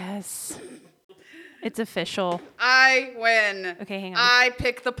Wanted? Yes. It's official. I win. Okay, hang on. I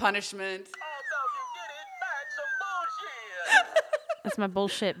pick the punishment. That's my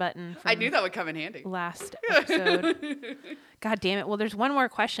bullshit button. I knew that would come in handy. Last episode. God damn it. Well, there's one more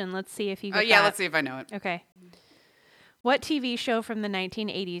question. Let's see if you get that. Let's see if I know it. Okay. What TV show from the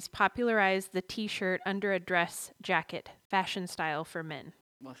 1980s popularized the t-shirt under a dress jacket fashion style for men?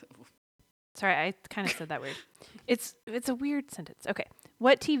 Sorry, I kind of said that weird. It's a weird sentence. Okay.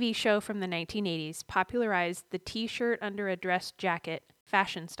 What TV show from the 1980s popularized the t-shirt under a dress jacket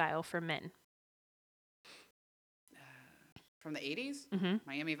fashion style for men? From the 80s? Mm-hmm.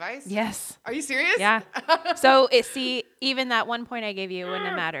 Miami Vice? Yes. Are you serious? Yeah. So even that 1 point I gave you wouldn't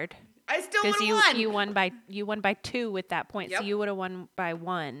have mattered. I still would have won. You won by 2 with that point, Yep. so you would have won by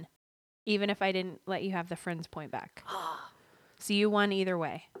 1, even if I didn't let you have the friends point back. So you won either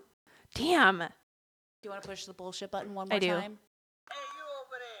way. Damn. Do you want to push the bullshit button one more I do. time?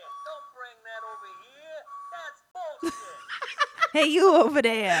 Hey, you over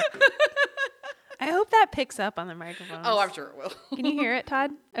there. I hope that picks up on the microphone. Oh, I'm sure it will. Can you hear it,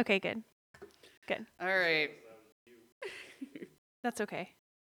 Todd? Okay, good. Good. All right. That's okay.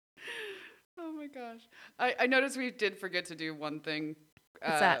 Oh my gosh. I noticed we did forget to do one thing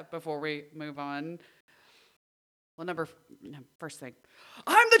What's that? before we move on. Well, first thing.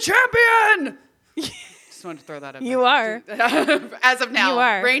 I'm the champion! Just wanted to throw that up. You are. As of now, You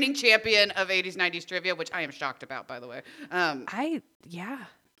are. reigning champion of 80s, 90s trivia, which I am shocked about, by the way. I'm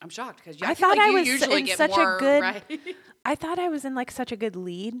shocked because I thought I was usually in get such more a good. right. I thought I was in like such a good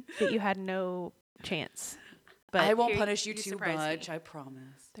lead that you had no chance. But I won't here, punish you too surprised much. me. I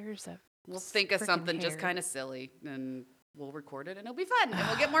promise. There's a. We'll think of something just kind of silly, and we'll record it, and it'll be fun, and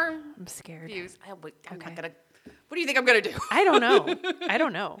we'll get more I'm scared. views. I'm Okay. not gonna. What do you think I'm gonna do? I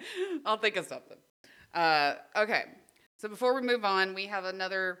don't know. I'll think of something. Okay. So before we move on, we're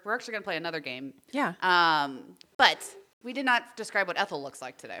actually gonna play another game. Yeah. But we did not describe what Ethyl looks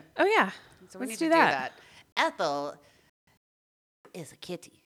like today. Oh yeah. So we Let's need do to that. do that. Ethel is a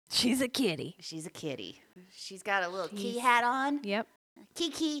kitty. She's a kitty. She's a kitty. She's got a little key hat on. Yep.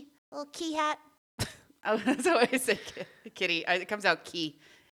 Key, little key hat. Oh, that's how I say kitty. It comes out key.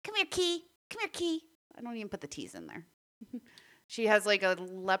 Come here, key. I don't even put the T's in there. She has like a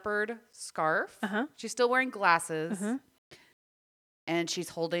leopard scarf. Uh-huh. She's still wearing glasses. Uh-huh. And she's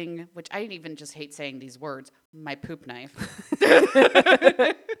holding, which I even just hate saying these words, my poop knife.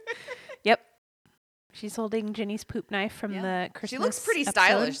 Yep. She's holding Ginny's poop knife from the Christmas She looks pretty episode.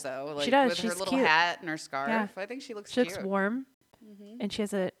 stylish, though. Like, she does. With She's her little cute. hat and her scarf. Yeah. I think she looks She cute. looks warm, Mm-hmm. and she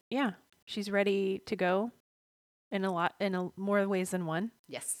has she's ready to go in more ways than one.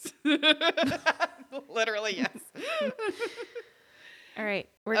 Yes. Literally, yes. All right.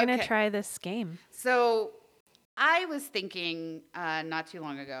 We're going to Okay. try this game. So I was thinking not too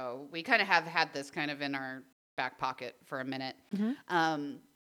long ago, we kind of have had this kind of in our back pocket for a minute. Mm-hmm.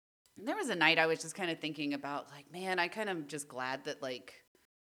 There was a night I was just kind of thinking about, like, man, I kind of just glad that, like,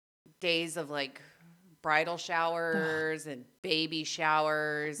 days of, like, bridal showers and baby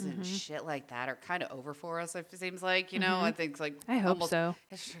showers and shit like that are kind of over for us, it seems like, you know? I think, like, I hope so.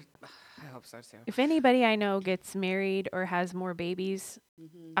 I hope so, too. If anybody I know gets married or has more babies,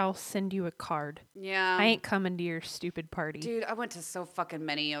 I'll send you a card. Yeah. I ain't coming to your stupid party. Dude, I went to so fucking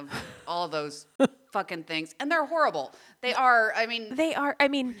many of all of those fucking things, and they're horrible. They are, I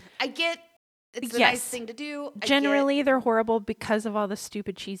mean... I get it's a yes. nice thing to do. Generally, they're horrible because of all the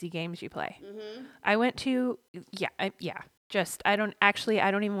stupid, cheesy games you play. I went to... I don't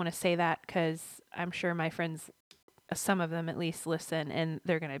even want to say that because I'm sure my friends... Some of them at least listen, and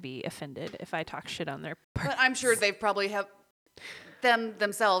they're going to be offended if I talk shit on their parties. But I'm sure they've probably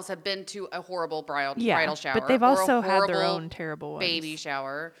themselves have been to a horrible bridal shower. But they've also had their own terrible ones. Baby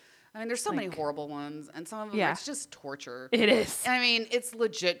shower. I mean, there's so many horrible ones, and some of them it's just torture. It is. I mean, it's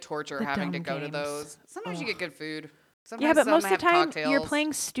legit torture having to go games. to those. Sometimes you get good food. Sometimes but most of the time cocktails. you're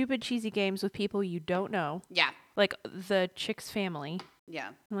playing stupid, cheesy games with people you don't know. Yeah. Like the chick's family. Yeah.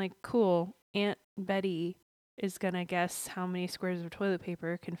 I'm like, cool. Aunt Betty is going to guess how many squares of toilet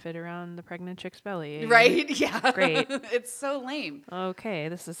paper can fit around the pregnant chick's belly. Right? Yeah. Great. It's so lame. Okay,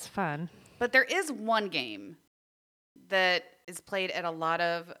 this is fun. But there is one game that is played at a lot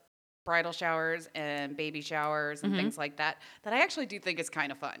of bridal showers and baby showers and things like that I actually do think is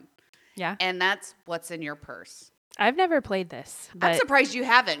kind of fun. Yeah. And that's What's in Your Purse. I've never played this. I'm surprised you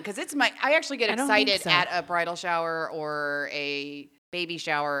haven't, because I actually get excited so. at a bridal shower or a baby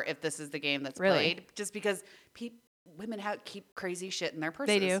shower if this is the game that's played, just because women keep crazy shit in their purses.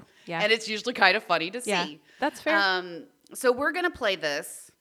 They do, yeah. And it's usually kind of funny to see. Yeah, that's fair. So we're going to play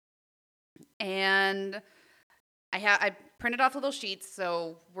this, and I printed off little sheets,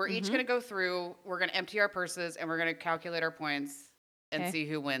 so we're each going to go through, we're going to empty our purses, and we're going to calculate our points and see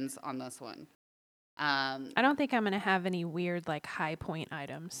who wins on this one. I don't think I'm going to have any weird, like, high point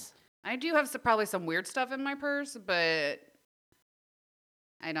items. I do have probably some weird stuff in my purse, but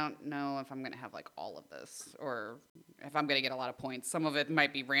I don't know if I'm going to have, like, all of this or if I'm going to get a lot of points. Some of it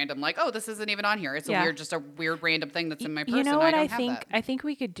might be random, like, oh, this isn't even on here. It's just a weird random thing that's in my purse. You know what I think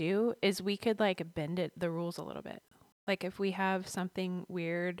we could do is we could, like, bend the rules a little bit. Like, if we have something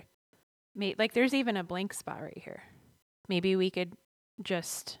weird, like, there's even a blank spot right here. Maybe we could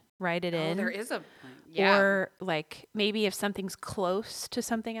just write it in. Oh, there is a... Yeah. Or, like, maybe if something's close to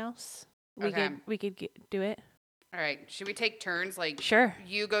something else, we could do it. All right. Should we take turns? Like, sure.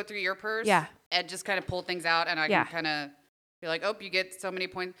 You go through your purse. Yeah. And just kind of pull things out, and I can kind of be like, oh, you get so many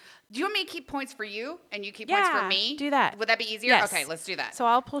points. Do you want me to keep points for you, and you keep points for me? Do that. Would that be easier? Yes. Okay, let's do that. So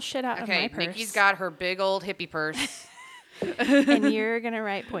I'll pull shit out of my purse. Nikki's got her big old hippie purse. And you're going to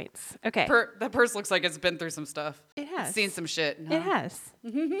write points. Okay. The purse looks like it's been through some stuff. It has. It's seen some shit. It has.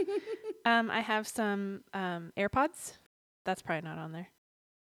 I have some AirPods. That's probably not on there.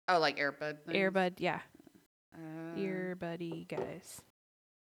 Oh, like Airbud things? Earbud, yeah. Earbuddy guys.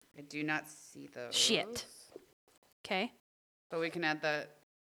 I do not see those. Shit. Okay. But we can add that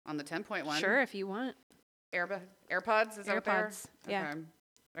on the 10-point one. Sure, if you want. AirPods? Is that what they are? AirPods, yeah. Okay.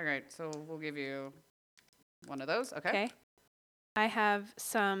 All right, so we'll give you one of those. Okay. I have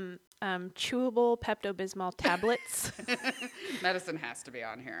some chewable Pepto-Bismol tablets. Medicine has to be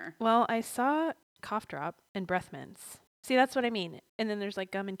on here. Well, I saw cough drop and breath mints. See, that's what I mean. And then there's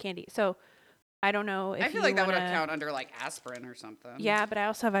like gum and candy. So I don't know if I feel like that would count under like aspirin or something. Yeah, but I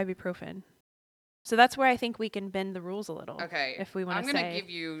also have ibuprofen. So that's where I think we can bend the rules a little. Okay. If we want to say. I'm going to give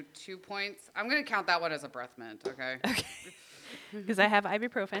you 2 points. I'm going to count that one as a breath mint, okay? Okay. Because I have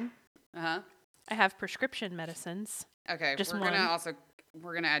ibuprofen. Uh-huh. I have prescription medicines. Okay. Just we're going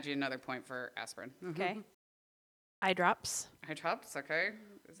to add you another point for aspirin. Okay. Eye drops. Eye drops, okay.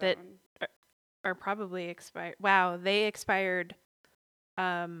 Is that are probably expired. Wow, they expired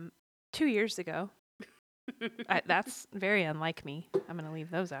 2 years ago. That's very unlike me. I'm going to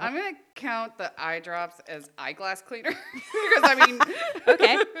leave those out. I'm going to count the eye drops as eyeglass cleaner. Because, I mean...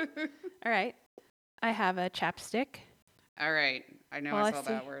 Okay. All right. I have a chapstick. All right. I know I saw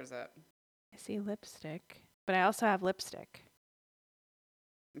that. Where is that? I see lipstick. But I also have lipstick.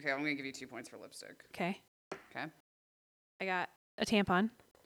 Okay, I'm going to give you 2 points for lipstick. Okay. Okay. I got a tampon.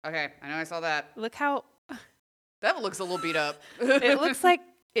 Okay, I know I saw that. Look how... That looks a little beat up. It looks like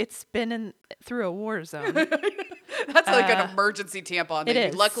it's been through a war zone. That's like an emergency tampon that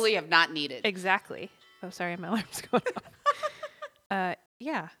you luckily have not needed. Exactly. Oh, sorry, my alarm's going off.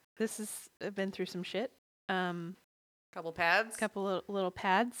 Yeah, this has been through some shit. Couple pads. Couple little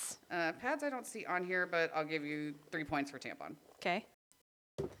pads. Pads I don't see on here, but I'll give you 3 points for tampon. Okay.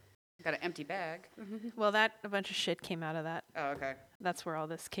 Got an empty bag. Well, a bunch of shit came out of that. Oh, okay. That's where all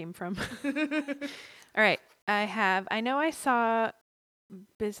this came from. All right. I know I saw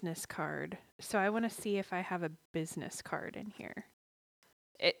business card, so I want to see if I have a business card in here.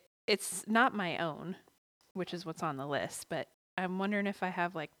 It's not my own, which is what's on the list, but I'm wondering if I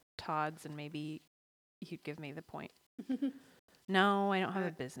have like Todd's and maybe you'd give me the point. No, I don't have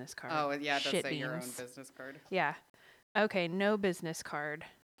a business card. Oh, yeah, it does Shit say your own beans. business card. Yeah. Okay, no business card.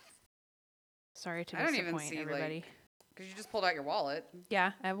 Sorry to I don't disappoint even see, everybody. Because you just pulled out your wallet.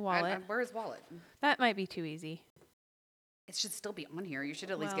 Yeah, I have a wallet. Where's wallet? That might be too easy. It should still be on here. You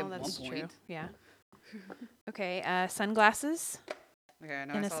should at least give 1 that's point. true. Yeah. Okay, sunglasses Okay, I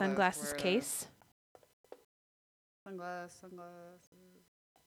know in I a saw sunglasses those. case. Sunglasses.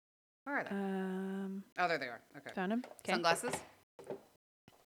 Where are they? Oh, There they are. Okay. found them. Okay. Sunglasses.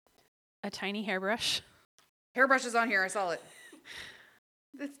 A tiny hairbrush. Hairbrush is on here. I saw it.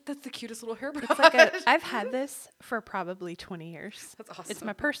 That's the cutest little hairbrush. It's like I've had this for probably 20 years. That's awesome. It's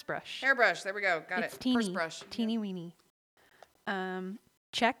my purse brush. Hairbrush. There we go. Got It's it. teeny, Purse brush. teeny weeny.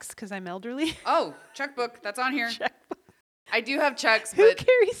 Checks because I'm elderly. Oh, checkbook. That's on here. Checkbook. I do have checks, Who but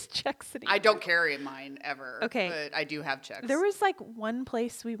carries checks anymore? I don't carry mine ever. Okay. But I do have checks. There was like one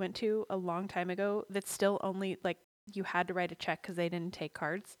place we went to a long time ago that's still only like you had to write a check because they didn't take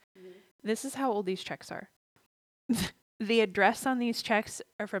cards. Mm-hmm. This is how old these checks are. The address on these checks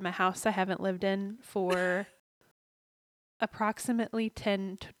are from a house I haven't lived in for approximately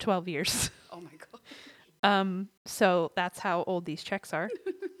 10 to 12 years. Oh my God. So that's how old these checks are.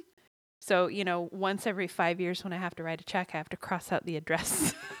 So, once every 5 years when I have to write a check, I have to cross out the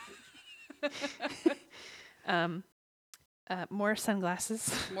address. More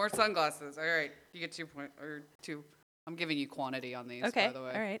sunglasses. More sunglasses. All right. You get 2 points or 2. I'm giving you quantity on these, Okay. by the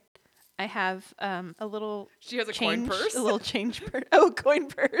way. All right. I have a little She has a change, coin purse. a little change purse. Oh, coin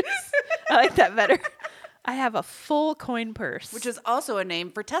purse. I like that better. I have a full coin purse. Which is also a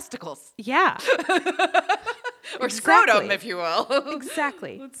name for testicles. Yeah. Or Exactly. scrotum, if you will.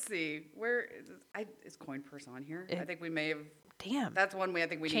 Exactly. Let's see. Where is coin purse on here? I think we may have. Damn. That's one way I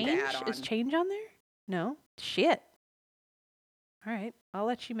think we change? need to add on. Is change on there? No. Shit. All right. I'll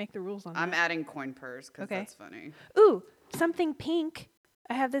let you make the rules on I'm that. adding coin purse because Okay. that's funny. Ooh, something pink.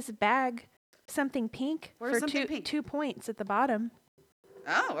 I have this bag, something pink Where's for something pink? 2 points at the bottom.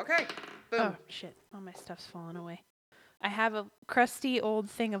 Oh, okay. Boom. Oh, shit. All my stuff's falling away. I have a crusty old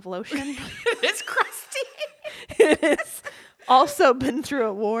thing of lotion. It's crusty. It has also been through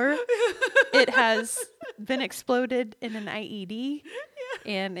a war. It has been exploded in an IED,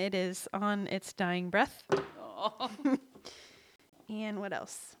 and it is on its dying breath. Oh. And what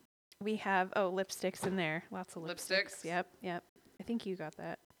else? We have, lipsticks in there. Lots of Lipsticks? Yep. I think you got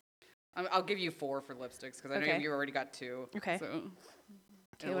that. I'll give you 4 for lipsticks because I know Okay. you already got 2. Okay. So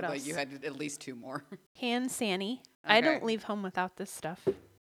Okay, it what looked like else? you had at least 2 more. Hand sani. I Okay. don't leave home without this stuff.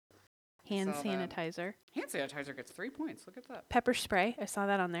 Hand Saw that. sanitizer. Hand sanitizer gets 3 points. Look at that. Pepper spray. I saw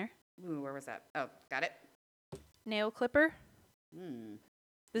that on there. Ooh, where was that? Oh, got it. Nail clipper.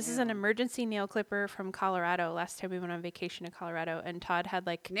 This is an Nail. emergency nail clipper from Colorado. Last time we went on vacation to Colorado, and Todd had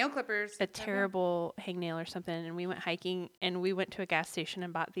like Nail clippers. a terrible hangnail or something, and we went hiking, and we went to a gas station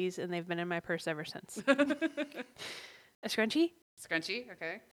and bought these, and they've been in my purse ever since. A scrunchie? Scrunchy.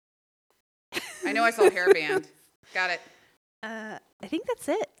 Okay. I know I saw a hairband. Got it. I think that's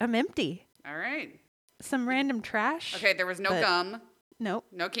it. I'm empty. All right. Some random trash. Okay, there was no But- gum, Nope.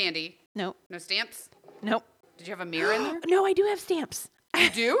 no candy, Nope. no stamps. Nope. Did you have a mirror in there? No, I do have stamps. You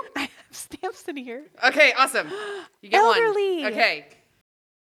do? I have stamps in here. Okay, awesome. You get Elderly. one. Okay.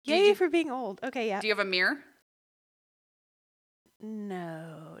 Yay you- for being old. Okay, yeah. Do you have a mirror?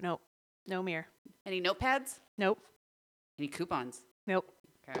 No. Nope. No mirror. Any notepads? Nope. Any coupons? Nope.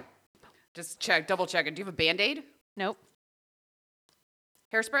 Okay. Just double check it. Do you have a Band-Aid? Nope.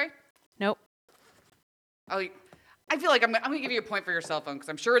 Hairspray? Nope. Oh, I feel like I'm going to give you a point for your cell phone because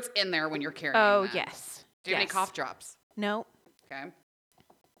I'm sure it's in there when you're carrying Oh, that. yes. Do you have any Yes. cough drops? Nope. Okay.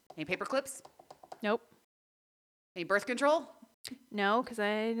 Any paper clips? Nope. Any birth control? No, because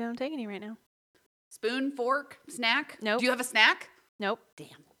I don't take any right now. Spoon, fork, snack? Nope. Do you have a snack? Nope.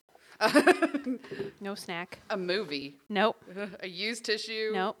 Damn. No snack. A movie? Nope. A used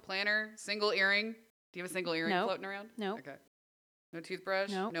tissue? Nope. Planner? Single earring? Do you have a single earring Nope. floating around? Nope. Okay. No toothbrush?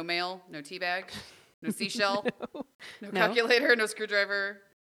 Nope. No mail? No tea bag? No seashell? No. No No. calculator? No screwdriver?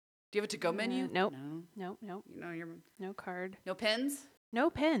 Do you have a to-go menu? Nope. No. Nope. Nope. No, you're No card. no pens? No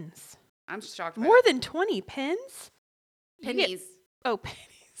pens. I'm shocked by More that. than 20 pens? You get- pennies. Oh,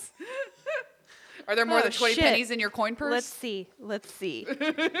 pennies. Are there more than 20 shit. pennies in your coin purse? Let's see.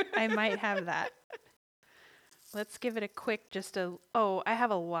 I might have that. Let's give it a quick I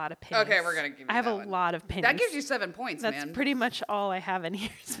have a lot of pennies. Okay, we're going to give you I have that a one. lot of pennies. That gives you 7 points, That's man. pretty much all I have in here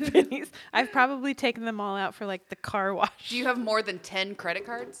is pennies. I've probably taken them all out for like the car wash. Do you have more than 10 credit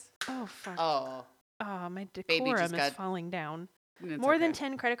cards? Oh, fuck. Oh. Oh, my Baby decorum just is got- falling down. It's More than okay.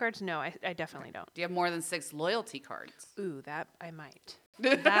 10 credit cards? No, I definitely don't. Do you have more than 6 loyalty cards? Ooh, that I might.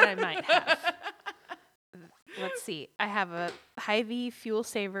 That I might have. Let's see. I have a Hy-Vee Fuel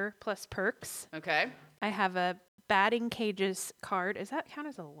Saver plus perks. Okay. I have a batting cages card. Does that count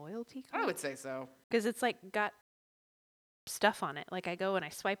as a loyalty card? I would say so. Because it's like got stuff on it. Like I go and I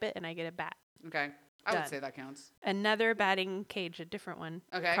swipe it and I get a bat. Okay. I Done. would say that counts. Another batting cage, a different one.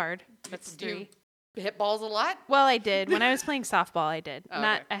 Okay. Card. That's Do you 3. hit balls a lot? Well, I did. When I was playing softball, I did. Oh,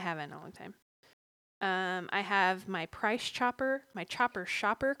 Not, okay. I haven't in a long time. I have my price chopper, my chopper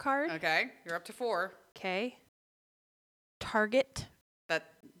shopper card. Okay. You're up to 4. Okay. Target. That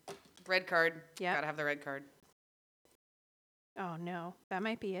red card. Yep. Gotta have the red card. Oh no, that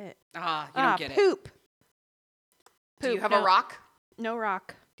might be it. You don't get it. Poop. Do you have No. a rock? No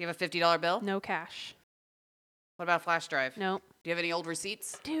rock. Do you have a $50 bill? No cash. What about a flash drive? Nope. Do you have any old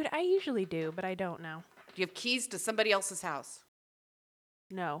receipts? Dude, I usually do, but I don't now. Do you have keys to somebody else's house?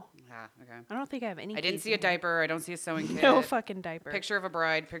 No. Okay. I don't think I have any. I didn't keys see a in here. diaper. I don't see a sewing kit. No fucking diaper. Picture of a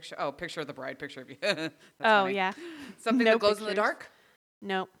bride. Picture of the bride. Picture of you. That's Oh funny. yeah. Something No that glows in the pictures. dark.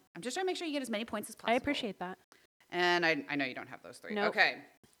 Nope. I'm just trying to make sure you get as many points as possible. I appreciate that. And I know you don't have those 3. Nope. Okay.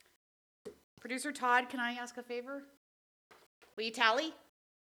 Producer Todd, can I ask a favor? Will you tally?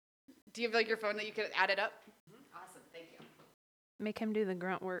 Do you have like your phone that you could add it up? Awesome. Thank you. Make him do the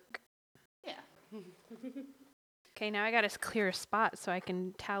grunt work. Yeah. Okay, now I gotta clear a spot so I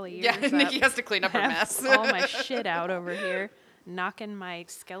can tally yours Yeah, up. Nikki has to clean up her Have mess. all my shit out over here, knocking my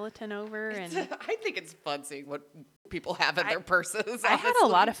skeleton over, and I think it's fun seeing what people have in their purses. I had a honestly.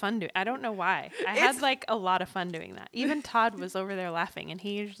 lot of fun doing. I don't know why. I had It's- like a lot of fun doing that. Even Todd was over there laughing, and I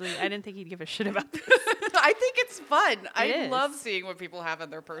didn't think he'd give a shit about this. I think it's fun. I is. love seeing what people have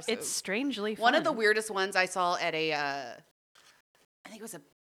in their purses. It's strangely fun. one of the weirdest ones I saw at a, I think it was a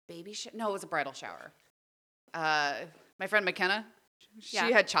baby shower. No, it was a bridal shower. My friend McKenna, she Yeah.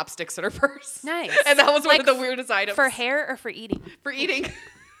 had chopsticks in her purse. Nice. And that was one Like of the weirdest items. for hair or for eating. For eating.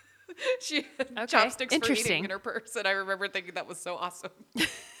 She had Okay, chopsticks for interesting. eating in her purse. And I remember thinking that was so awesome.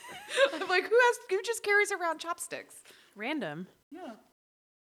 I'm like, who just carries around chopsticks? Random. Yeah.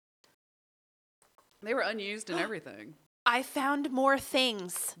 They were unused and everything. I found more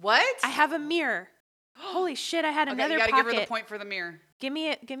things. What? I have a mirror. Holy shit! I had Okay, another you gotta pocket. give her the point for the mirror. Give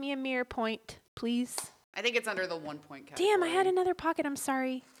me a mirror point, please. I think it's under the 1 point category. Damn, I had another pocket. I'm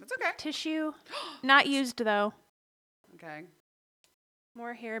sorry. It's okay. Tissue, not used though. Okay.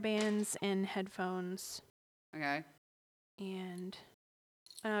 More hair bands and headphones, Okay. and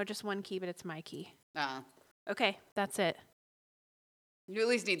just one key, but it's my key. Uh, Okay, that's it. you at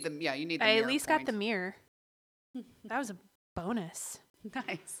least need the, you need the I mirror at least got point. the mirror. That was a bonus.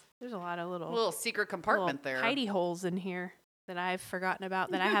 Nice. There's a lot of A little little secret compartment there. hidey holes in here that I've forgotten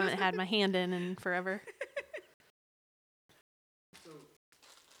about that I haven't had my hand in forever. So,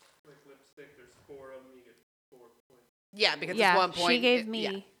 like lipstick, there's 4 of them, you get 4 points. Yeah, because Yeah, it's 1 point. she gave it- me yeah.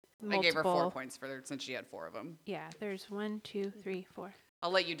 multiple. I gave her 4 points since she had 4 of them. Yeah, there's 1, 2, 3, 4.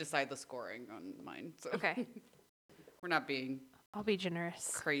 I'll let you decide the scoring on mine. So. Okay, We're not being I'll be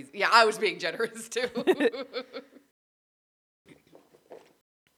generous. crazy. Yeah, I was being generous too.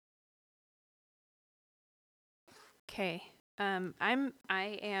 Okay.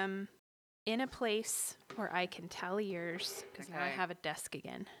 I am in a place where I can tally yours because now I Okay. have a desk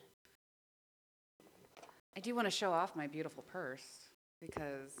again. I do want to show off my beautiful purse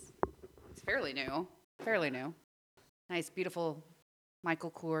because it's fairly new. Fairly new. Nice, beautiful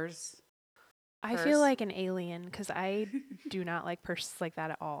Michael Kors. I Purse. feel like an alien because I do not like purses like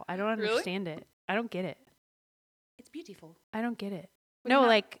that at all. I don't Really? understand it. I don't get it. It's beautiful. I don't get it. What do you No, not-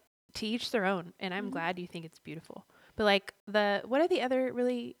 like to each their own, and I'm Mhm. glad you think it's beautiful. But like what are the other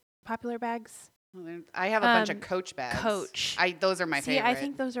really popular bags? I have a bunch of Um, Coach bags. Coach. Those are my See, favorite. I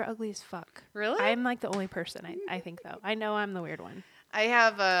think those are ugly as fuck. Really? I'm like the only person I think though. I know I'm the weird one. I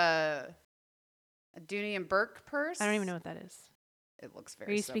have a Dooney and Burke purse. I don't even know what that is. It looks Are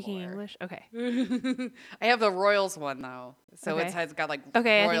very you speaking similar. English? Okay. I have the Royals one though, so Okay. it's got like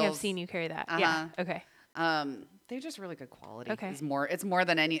Okay, Royals. I think I've seen you carry that. Yeah. Uh-huh. Okay. They're just really good quality. Okay. It's more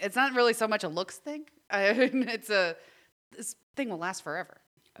than any. It's not really so much a looks thing. This thing will last forever.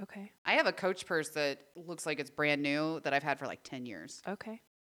 Okay. I have a Coach purse that looks like it's brand new that I've had for like 10 years. Okay.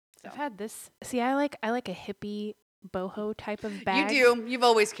 So. I've had this. See, I like a hippie boho type of bag. You do. You've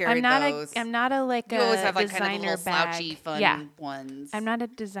always carried those. I'm not a like you a always have like designer kind of little bag. slouchy, fun ones. I'm not a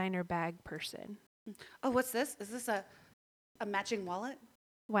designer bag person. Oh, what's this? Is this a matching wallet?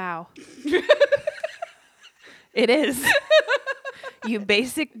 Wow. It is. You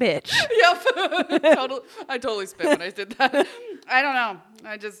basic bitch. Yep. I totally spit when I did that. I don't know.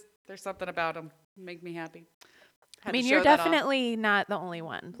 There's something about them. Make me happy. I mean, you're definitely not the only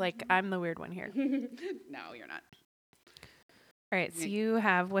one. Like, I'm the weird one here. No, you're not. All right, so you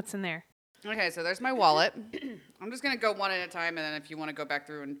have what's in there? Okay, so there's my wallet. I'm just going to go one at a time, and then if you want to go back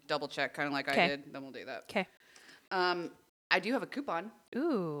through and double check, kind of like I did, then we'll do that. Okay. I do have a coupon.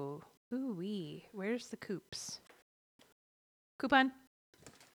 Ooh-wee. Where's the coops? Coupon?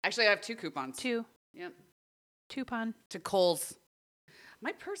 Actually, I have 2 coupons. 2. Yep. Coupon. To Kohl's.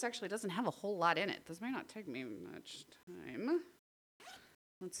 My purse actually doesn't have a whole lot in it. This might not take me much time.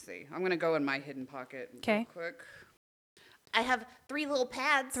 Let's see. I'm going to go in my hidden pocket real quick. I have 3 little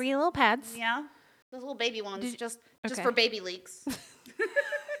pads. 3 little pads. Yeah. Those little baby ones, just okay. for baby leaks. Both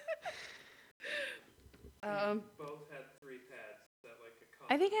had 3 pads. Is that like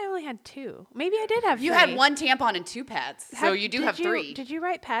a I think I only had 2. Maybe I did have 3. You had 1 tampon and 2 pads, so you do have 3. Did you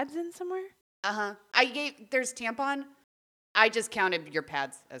write pads in somewhere? Uh-huh. There's tampon. I just counted your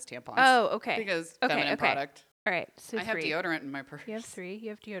pads as tampons. Oh, okay. Because feminine product. All right, so I have deodorant in my purse. You have 3.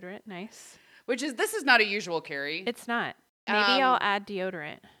 You have deodorant. Nice. This is not a usual carry. It's not. Maybe I'll add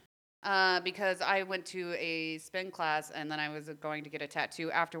deodorant. Because I went to a spin class and then I was going to get a tattoo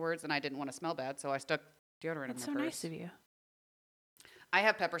afterwards and I didn't want to smell bad, so I stuck deodorant in my purse. That's so nice of you. I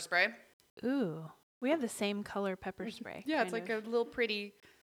have pepper spray. Ooh, we have the same color pepper spray. Yeah, it's like a little pretty.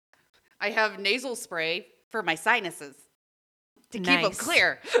 I have nasal spray for my sinuses to keep them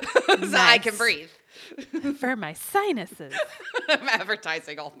clear so I can breathe. For my sinuses. I'm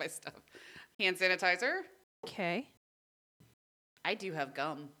advertising all my stuff. Hand sanitizer. Okay. I do have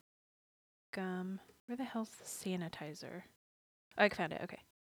gum. Gum. Where the hell's the sanitizer? Oh, I found it. Okay.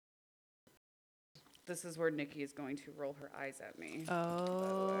 This is where Nikki is going to roll her eyes at me.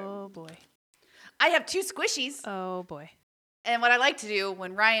 Oh, boy. I have 2 squishies. Oh, boy. And what I like to do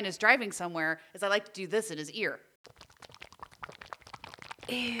when Ryan is driving somewhere is I like to do this in his ear.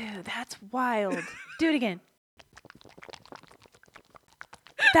 Ew, that's wild. Do it again.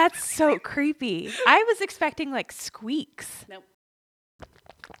 That's so creepy. I was expecting like squeaks. Nope.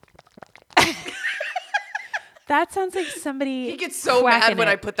 That sounds like somebody. He gets so mad when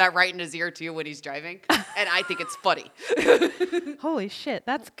I put that right in his ear too when he's driving, and I think it's funny. Holy shit,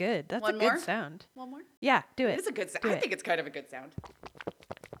 that's good. That's a good sound. One more? Yeah, do it. It's a good sound. I think it's kind of a good sound.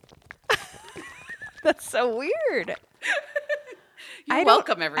 That's so weird. You're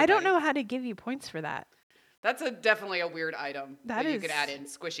welcome, everybody. I don't know how to give you points for that. That's definitely a weird item that you could add in.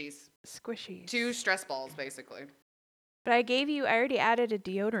 Squishies. 2 stress balls, basically. But I already added a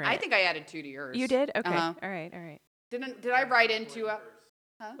deodorant. I think I added 2 to yours. You did? Okay. Uh-huh. All right. Did I write into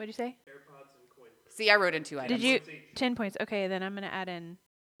What'd you say? AirPods and coin purse. See, I wrote in 2 items. Did you? 10 points. Okay, then I'm going to add in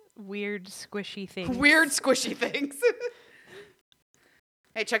weird squishy things. Weird squishy things.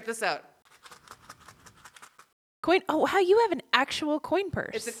 Hey, check this out. Coin. Oh, how you have an actual coin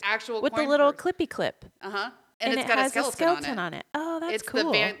purse. It's an actual with coin the little purse. clippy clip. Uh-huh. And it's it got has a skeleton on it. Oh, that's it's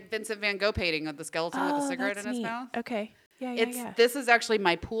cool. It's the Vincent Van Gogh painting of the skeleton with the cigarette in his neat. mouth. Okay. Yeah. This is actually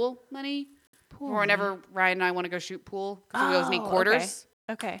my pool money. For whenever Ryan and I want to go shoot pool, because we always need quarters.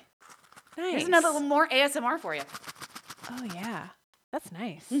 Okay. Nice. Here's another little more ASMR for you. Oh, yeah. That's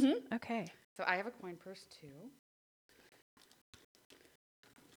nice. Mm-hmm. Okay. So I have a coin purse, too.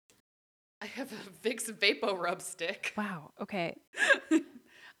 I have a Vicks Vapo Rub stick. Wow. Okay.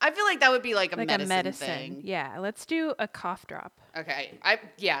 I feel like that would be like a medicine thing. Yeah. Let's do a cough drop. Okay.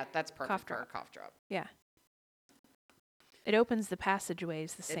 That's perfect for a cough drop. Yeah. It opens the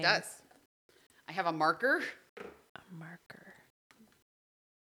passageways the same. It does. I have a marker. A marker.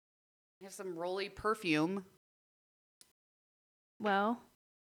 I have some Rolly perfume. Well.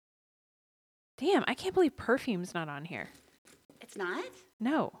 Damn, I can't believe perfume's not on here. It's not?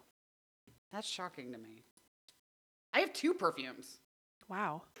 No. That's shocking to me. I have 2 perfumes.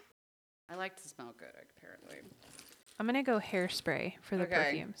 Wow. I like to smell good, apparently. I'm going to go hairspray for the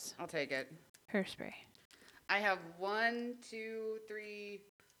perfumes. I'll take it. Hairspray. I have 1, 2, 3,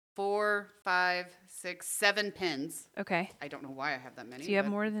 4, 5, 6, 7 pins. Okay. I don't know why I have that many. So you have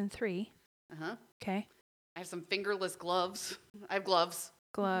more than 3. Uh-huh. Okay. I have some fingerless gloves. I have gloves.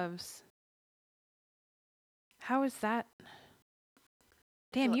 Gloves. How is that?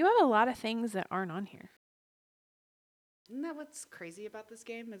 Damn, you have a lot of things that aren't on here. Isn't that what's crazy about this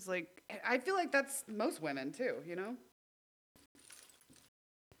game? Is like, I feel like that's most women too, you know?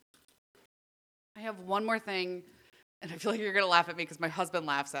 I have one more thing. and I feel like you're going to laugh at me because my husband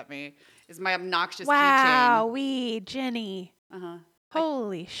laughs at me, is my obnoxious Wow, keychain. Jenny. Uh-huh.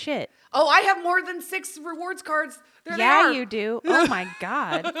 Holy shit. Oh, I have more than 6 rewards cards. There they Yeah, are. you do. Oh my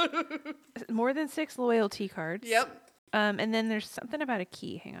God. More than 6 loyalty cards. Yep. And then there's something about a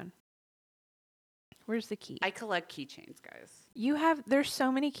key. Hang on. Where's the key? I collect keychains, guys. There's so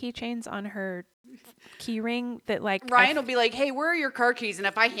many keychains on her key ring that like Ryan will be like, hey, where are your car keys? And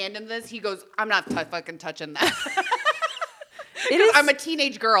if I hand him this, he goes, I'm not fucking touching that. It is, I'm a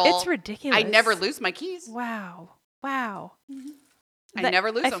teenage girl. It's ridiculous. I never lose my keys. Wow. I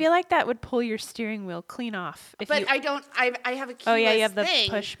never lose them. I feel like that would pull your steering wheel clean off. But I don't. I have a keyless Oh yeah, you have the thing,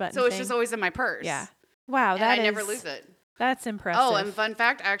 push button. so it's thing. just always in my purse. Yeah. Wow, and I never lose it. That's impressive. Oh, and fun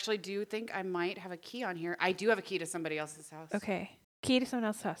fact, I actually do think I might have a key on here. I do have a key to somebody else's house. Okay. Key to someone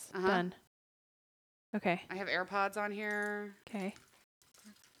else's house. Uh-huh. Done. Okay. I have AirPods on here. Okay.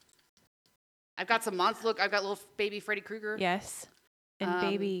 I've got some monster. Look, I've got little baby Freddy Krueger. Yes. And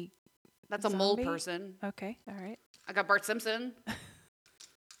baby. That's a zombie? mole person. Okay. All right. I got Bart Simpson.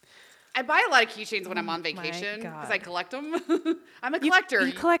 I buy a lot of keychains when I'm on my vacation because God. I collect them. I'm a collector.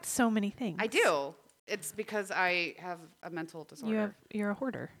 You collect so many things. I do. It's because I have a mental disorder. You're a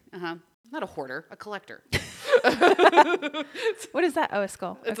hoarder. Uh-huh. Not a hoarder, a collector. What is that? Oh, a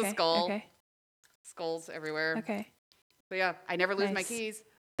skull. It's a skull. Okay. Skulls everywhere. Okay. But yeah, I never lose my Nice. keys.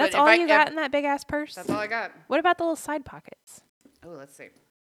 That's But all if you got in that big ass purse? That's all I got. What about the little side pockets? Oh, let's see.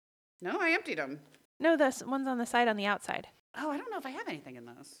 No, I emptied them. No, the ones on the side on the outside. Oh, I don't know if I have anything in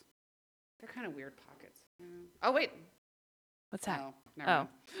those. They're kind of weird pockets. Oh, wait. What's that? No, never mind.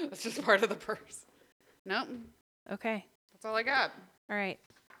 It's just part of the purse. Nope. Okay. That's all I got. All right.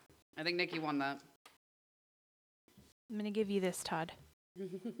 I think Nikki won that. I'm going to give you this, Todd.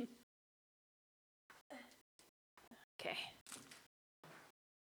 Okay.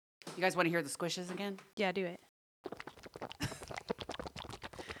 You guys want to hear the squishes again? Yeah, do it.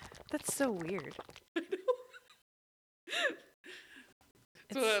 That's so weird.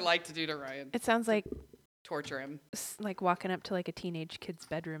 That's what I like to do to Ryan. It sounds like Torture him. like walking up to like a teenage kid's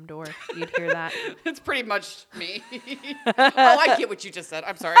bedroom door. You'd hear that. It's pretty much me. Oh, I get what you just said.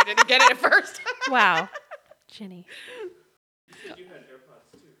 I'm sorry. I didn't get it at first. Wow. Jenny. You had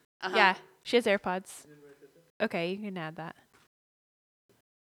AirPods too. Uh-huh. Yeah, she has AirPods. Okay, you can add that.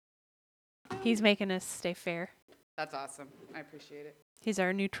 He's making us stay fair. That's awesome. I appreciate it. He's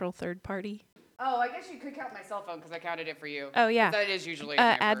our neutral third party. Oh, I guess you could count my cell phone because I counted it for you. Oh, yeah. That is usually in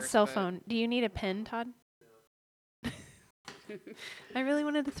my Add purse, cell but- phone. Do you need a pen, Todd? I really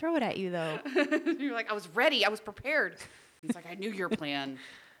wanted to throw it at you, though. You're like, I was ready. I was prepared. He's like, I knew your plan.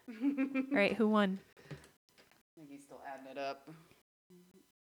 All right, who won? I think he's still adding it up.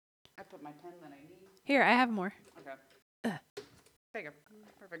 I put my pen that I need. Here, I have more. Okay. There you go.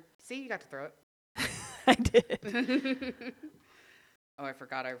 Perfect. See, you got to throw it. I did. Oh, I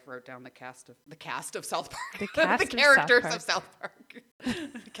forgot I wrote down the cast of South Park. The cast of characters South of South Park.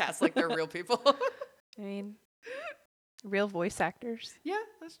 Cast like they're real people. I mean, real voice actors. Yeah,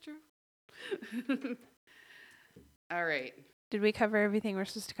 that's true. All right. Did we cover everything we're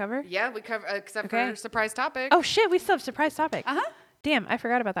supposed to cover? Yeah, we cover except Okay. for surprise topic. Oh, shit, we still have surprise topic. Uh-huh. Damn, I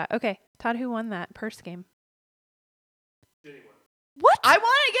forgot about that. Okay, Todd, who won that purse game? Jenny won. What? I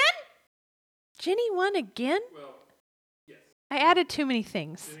won again? Jenny won again? Well, yes. I added too many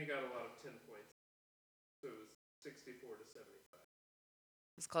things. Jenny got a lot of 10 points. So it was 64 to 75.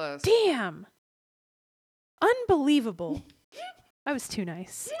 It's close. Damn. Unbelievable. I was too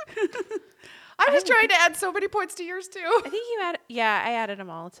nice. I was trying to add so many points to yours too. I think you added, yeah, I added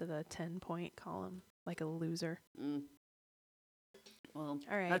them all to the 10-point column like a loser. Mm. Well,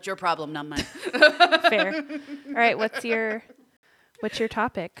 All right. that's your problem, not mine. Fair. All right, what's your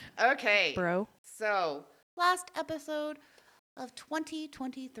topic, Okay. bro? So, last episode of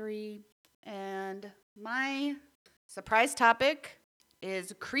 2023, and my surprise topic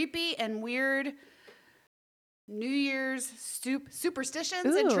is creepy and weird New Year's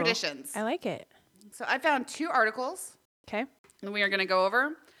superstitions and Ooh, traditions. I like it. So, I found 2 articles Okay. that we are going to go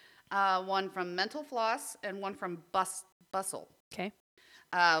over. One from Mental Floss and one from Bustle. Okay.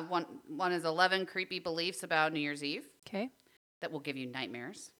 One is 11 creepy beliefs about New Year's Eve Okay. that will give you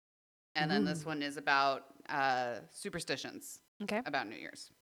nightmares. And then this one is about superstitions Okay. about New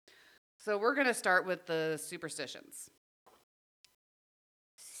Year's. So we're going to start with the superstitions.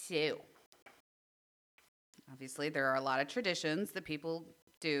 So, obviously, there are a lot of traditions that people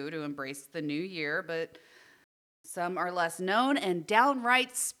do to embrace the new year, but some are less known and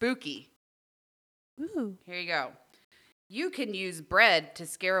downright spooky. Ooh. Here you go. You can use bread to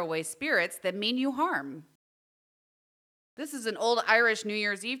scare away spirits that mean you harm. This is an old Irish New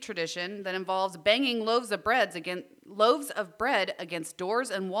Year's Eve tradition that involves banging loaves of bread against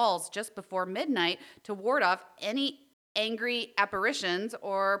doors and walls just before midnight to ward off any angry apparitions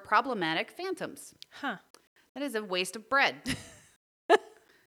or problematic phantoms. Huh. That is a waste of bread.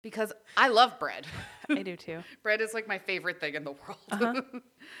 Because I love bread. I do too. Bread is like my favorite thing in the world. Uh-huh.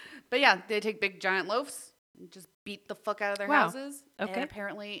 But yeah, they take big giant loaves and just beat the fuck out of their houses. Okay. And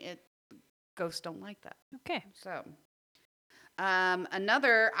apparently ghosts don't like that. Okay. So,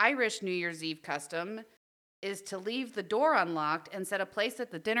 another Irish New Year's Eve custom is to leave the door unlocked and set a place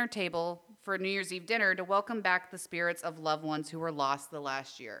at the dinner table for New Year's Eve dinner to welcome back the spirits of loved ones who were lost the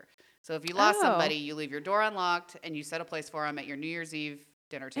last year. So if you lost somebody, you leave your door unlocked and you set a place for them at your New Year's Eve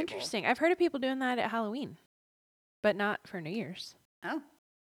dinner table. Interesting. I've heard of people doing that at Halloween, but not for New Year's. Oh.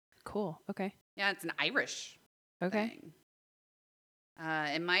 Cool. Okay. Yeah, it's an Irish Okay. thing.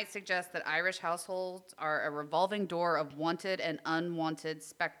 It might suggest that Irish households are a revolving door of wanted and unwanted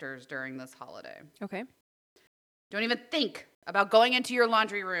specters during this holiday. Okay. Don't even think about going into your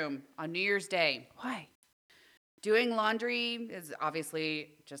laundry room on New Year's Day. Why? Doing laundry is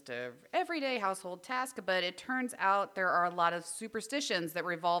obviously just a everyday household task, but it turns out there are a lot of superstitions that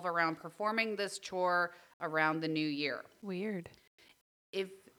revolve around performing this chore around the new year. Weird. If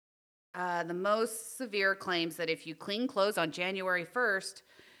the most severe claims that if you clean clothes on January 1st,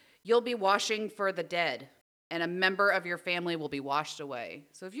 you'll be washing for the dead, and a member of your family will be washed away.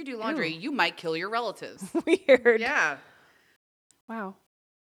 So if you do laundry, you might kill your relatives. Weird. Yeah. Wow.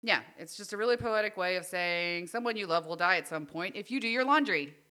 Yeah, it's just a really poetic way of saying someone you love will die at some point if you do your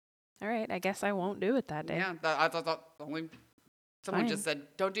laundry. All right. I guess I won't do it that day. Yeah, I thought only someone Fine. just said,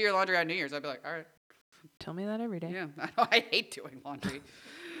 don't do your laundry on New Year's. I'd be like, all right. Tell me that every day. Yeah, I hate doing laundry.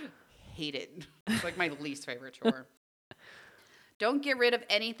 Hate it. It's like my least favorite chore. Don't get rid of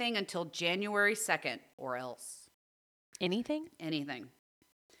anything until January 2nd or else. Anything? Anything.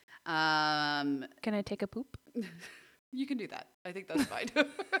 Can I take a poop? You can do that. I think that's fine.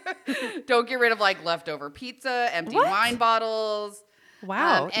 Don't get rid of like leftover pizza, empty What? wine bottles.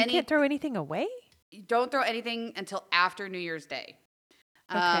 Wow. You can't throw anything away? Don't throw anything until after New Year's Day.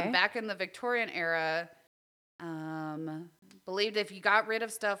 Okay. Back in the Victorian era, believed if you got rid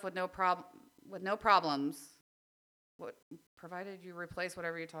of stuff with no problems, provided you replace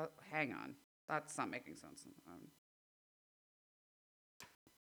whatever you hang on. That's not making sense.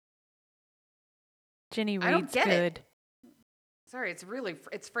 Jenny I don't reads get good. it. Sorry, it's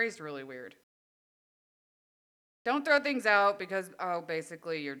phrased really weird. Don't throw things out because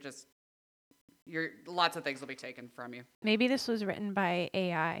basically lots of things will be taken from you. Maybe this was written by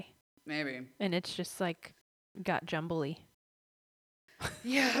AI Maybe. and it's just like got jumbly.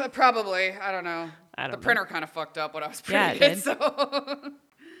 Yeah, probably. I don't know. I The don't know. printer kind of fucked up when I was Yeah, printing it it, so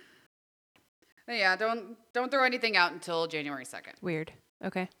yeah, don't throw anything out until January 2nd. Weird.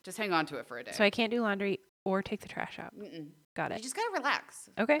 Okay. Just hang on to it for a day. So I can't do laundry or take the trash out. Mm-mm. Got You it. just gotta relax.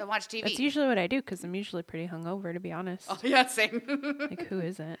 Okay. And watch TV. That's usually what I do because I'm usually pretty hungover, to be honest. Oh yeah, same. Like, who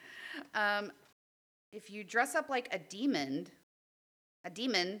isn't? If you dress up like a demon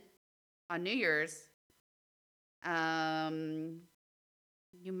on New Year's, you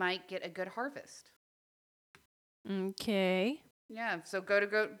might get a good harvest. Okay. Yeah, so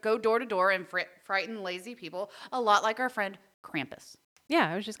go door to door and frighten lazy people, a lot like our friend Krampus. Yeah,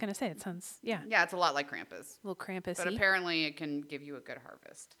 I was just going to say, it sounds, yeah, Yeah, it's a lot like Krampus. a little Krampus-y. But apparently it can give you a good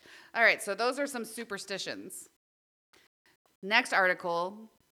harvest. All right, so those are some superstitions. Next article.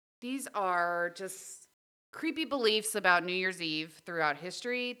 These are just creepy beliefs about New Year's Eve throughout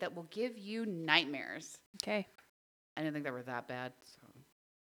history that will give you nightmares. Okay. I didn't think they were that bad, so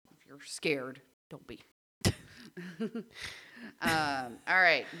if you're scared, don't be. All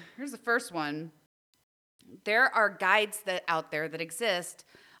right, here's the first one. There are guides out there that exist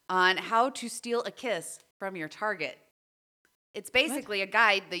on how to steal a kiss from your target. It's basically a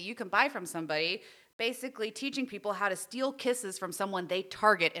guide that you can buy from somebody, basically teaching people how to steal kisses from someone they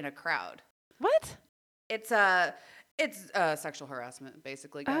target in a crowd. What? It's sexual harassment,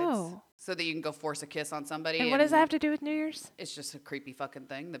 basically, guides. Oh. So that you can go force a kiss on somebody. And what does that have to do with New Year's? It's just a creepy fucking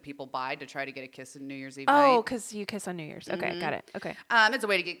thing that people buy to try to get a kiss on New Year's Eve Oh, night. because you kiss on New Year's. Okay, Mhm. got it. Okay. It's a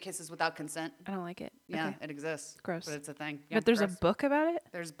way to get kisses without consent. I don't like it. Yeah, Okay. it exists. Gross. But it's a thing. Yeah, But there's gross. a book about it?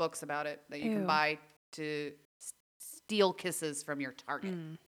 There's books about it that you Ew. can buy to steal kisses from your target.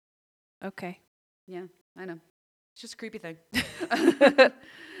 Mm. Okay. Yeah, I know. It's just a creepy thing.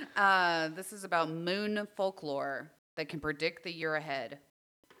 This is about moon folklore that can predict the year ahead.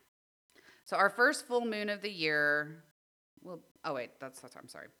 So our first full moon of the year, I'm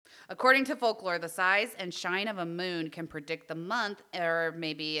sorry. According to folklore, the size and shine of a moon can predict the month or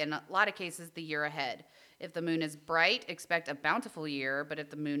maybe in a lot of cases the year ahead. If the moon is bright, expect a bountiful year, but if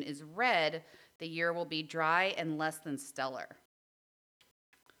the moon is red, the year will be dry and less than stellar.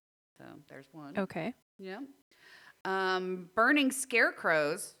 So there's one. Okay. Yeah. Burning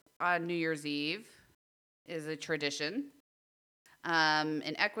scarecrows on New Year's Eve is a tradition.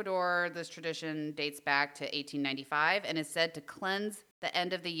 In Ecuador, this tradition dates back to 1895 and is said to cleanse the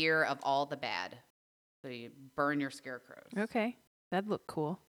end of the year of all the bad. So you burn your scarecrows. Okay. That'd look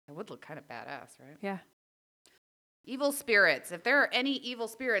cool. It would look kind of badass, right? Yeah. Evil spirits. If there are any evil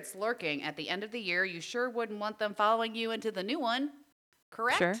spirits lurking at the end of the year, you sure wouldn't want them following you into the new one.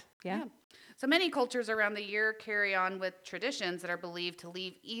 Correct? Sure. Yeah. So many cultures around the year carry on with traditions that are believed to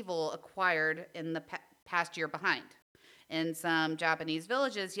leave evil acquired in the past year behind. In some Japanese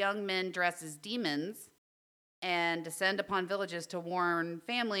villages, young men dress as demons and descend upon villages to warn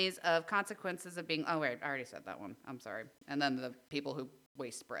families of consequences of being... Oh, wait, I already said that one. I'm sorry. And then the people who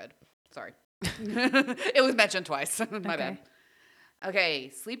waste bread. Sorry. It was mentioned twice. My bad. Okay,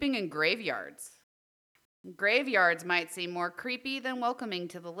 sleeping in graveyards. Graveyards might seem more creepy than welcoming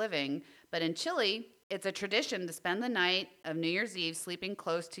to the living, but in Chile, it's a tradition to spend the night of New Year's Eve sleeping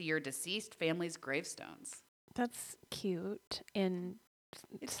close to your deceased family's gravestones. That's cute. And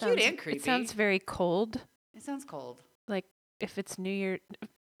it's cute and creepy. It sounds very cold. It sounds cold. Like if it's New Year.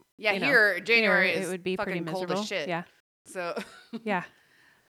 Yeah, here, January is it would be fucking pretty miserable. cold as shit. Yeah. So. Yeah.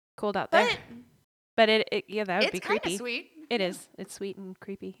 Cold out there. But it that would be creepy. It's kind of sweet. It is. It's sweet and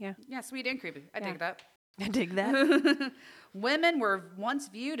creepy. Yeah. Yeah, sweet and creepy. I dig that. I dig that. Women were once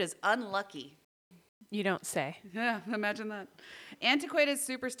viewed as unlucky. You don't say. Yeah, imagine that. Antiquated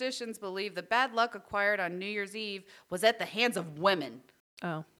superstitions believe the bad luck acquired on New Year's Eve was at the hands of women.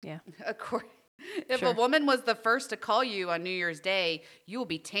 Oh, yeah. If a woman was the first to call you on New Year's Day, you will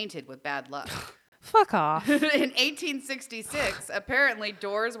be tainted with bad luck. Fuck off. In 1866, apparently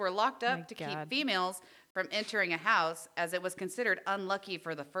doors were locked up to keep females from entering a house, as it was considered unlucky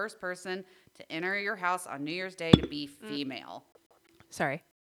for the first person to enter your house on New Year's Day to be female. Sorry.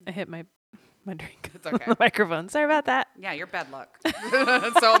 I hit my drink. It's okay. On the microphone. Sorry about that. Yeah, you're bad luck.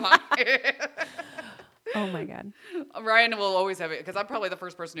 So am I. Oh my God. Ryan will always have it because I'm probably the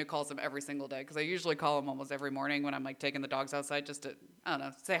first person who calls him every single day because I usually call him almost every morning when I'm like taking the dogs outside just to, I don't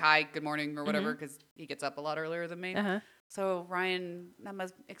know, say hi, good morning or whatever because he gets up a lot earlier than me. Uh-huh. So Ryan, that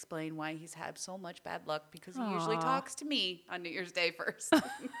must explain why he's had so much bad luck because he usually talks to me on New Year's Day first.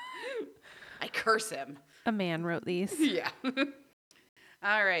 I curse him. A man wrote these. Yeah.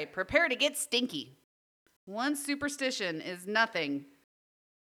 All right. Prepare to get stinky. One superstition is nothing.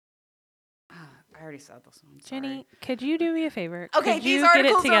 I already said this one. Jenny, could you do me a favor? Okay, could these you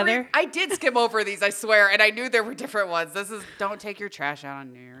articles get it together? I did skim over these, I swear, and I knew there were different ones. This is don't take your trash out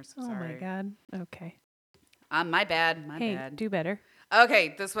on New Year's. Oh my God. Okay. My bad. My hey, bad. do better.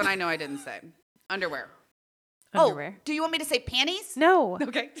 Okay, this one I know I didn't say. Underwear. Underwear. Oh, do you want me to say panties? No.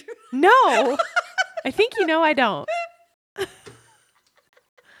 Okay. No. I think you know I don't.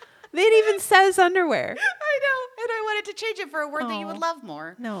 It even says underwear. I know, and I wanted to change it for a word that you would love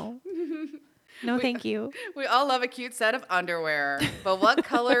more. No. No, thank you. We all love a cute set of underwear, but will the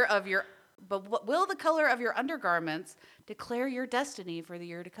color of your undergarments declare your destiny for the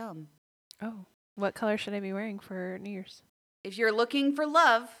year to come? Oh, what color should I be wearing for New Year's? If you're looking for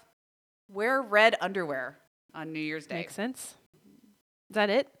love, wear red underwear on New Year's Day. Makes sense. Is that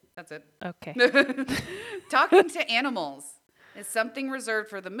it? That's it. Okay. Talking to animals is something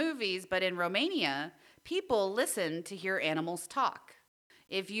reserved for the movies, but in Romania, people listen to hear animals talk.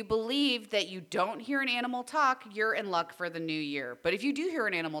 If you believe that you don't hear an animal talk, you're in luck for the new year. But if you do hear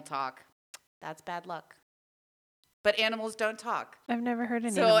an animal talk, that's bad luck. But animals don't talk. I've never heard an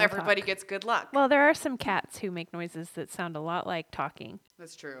animal animal talk. So everybody gets good luck. Well, there are some cats who make noises that sound a lot like talking.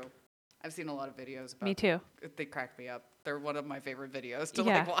 That's true. I've seen a lot of videos about Me too. They crack me up. They're one of my favorite videos to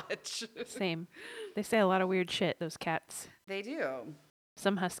watch. Same. They say a lot of weird shit, those cats. They do.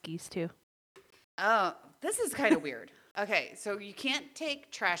 Some huskies too. Oh, this is kind of weird. Okay, so you can't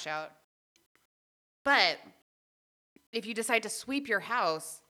take trash out, but if you decide to sweep your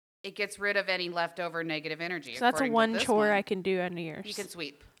house, it gets rid of any leftover negative energy. So that's a one chore I can do on New Year's. You can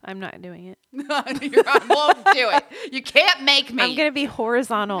sweep. I'm not doing it. I won't do it. You can't make me. I'm going to be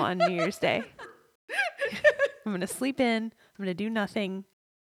horizontal on New Year's Day. I'm going to sleep in. I'm going to do nothing.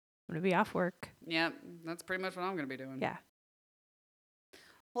 I'm going to be off work. Yeah, that's pretty much what I'm going to be doing. Yeah.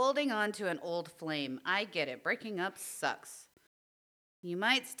 Holding on to an old flame. I get it. Breaking up sucks. You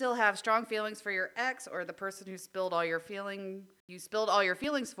might still have strong feelings for your ex or the person who spilled all your feelings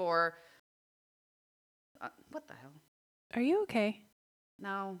for. What the hell? Are you okay?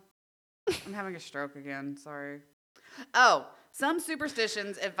 No. I'm having a stroke again. Sorry. Oh, Some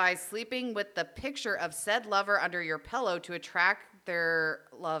superstitions advise sleeping with the picture of said lover under your pillow to attract their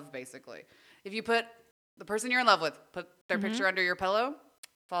love, basically. If you put the person you're in love with, put their picture under your pillow,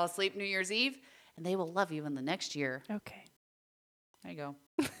 fall asleep New Year's Eve, and they will love you in the next year. Okay. There you go.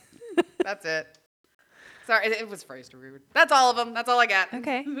 That's it. Sorry, it was phrased rude. That's all of them. That's all I got.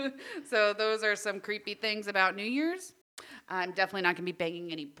 Okay. So those are some creepy things about New Year's. I'm definitely not going to be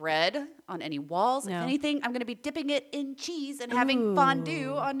banging any bread on any walls. No. If anything, I'm going to be dipping it in cheese and having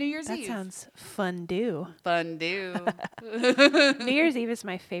fondue on New Year's Eve. That sounds fondue. Fondue. New Year's Eve is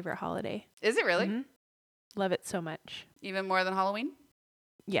my favorite holiday. Is it really? Mhm. Love it so much. Even more than Halloween?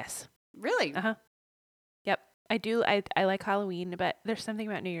 Yes. Really? Uh-huh. Yep. I do. I like Halloween, but there's something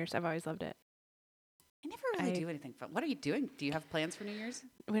about New Year's. I've always loved it. I never really do anything fun. What are you doing? Do you have plans for New Year's?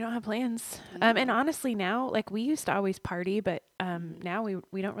 We don't have plans. No. And honestly now, like we used to always party, but now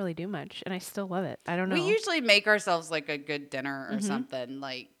we don't really do much, and I still love it. I don't know. We usually make ourselves like a good dinner or something.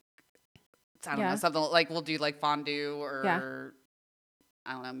 Like, I don't know, something like we'll do like fondue or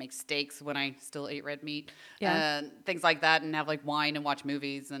I don't know, make steaks when I still ate red meat. And things like that, and have like wine and watch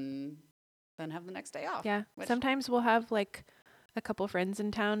movies and then have the next day off. Yeah. Sometimes we'll have like a couple friends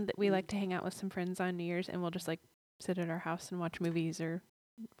in town that we like to hang out with some friends on New Year's, and we'll just like sit at our house and watch movies or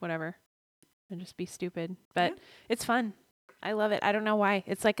whatever and just be stupid. But it's fun. I love it. I don't know why.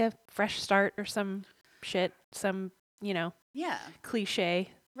 It's like a fresh start or some shit, some, cliche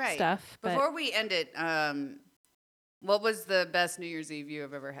stuff. Before we end it, what was the best New Year's Eve you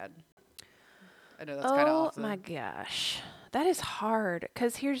have ever had? I know that's kind of off. Oh my gosh. That is hard,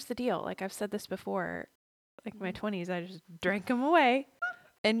 because here's the deal. Like I've said this before, like my 20s, I just drank them away.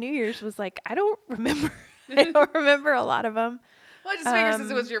 And New Year's was like, I don't remember. I don't remember a lot of them. Well, I just figured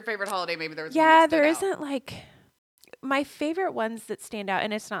since it was your favorite holiday, maybe there was one Yeah, that stood there out. isn't like my favorite ones that stand out,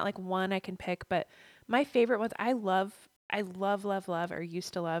 and it's not like one I can pick, but my favorite ones I love, or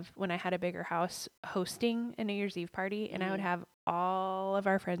used to love when I had a bigger house hosting a New Year's Eve party, and I would have all of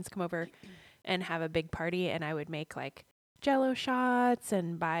our friends come over and have a big party, and I would make like Jello shots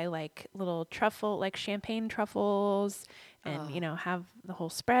and buy like little truffle, like champagne truffles, and have the whole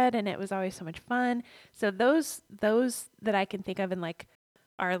spread, and it was always so much fun. So those that I can think of in like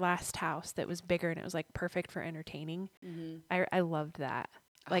our last house that was bigger and it was like perfect for entertaining. I loved that.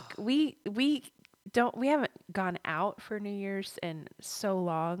 Like we haven't gone out for New Year's in so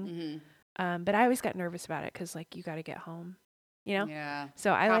long. But I always got nervous about it because like you got to get home, Yeah.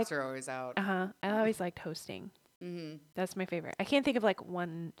 So I Cops are always out. I always liked hosting. That's my favorite. I can't think of like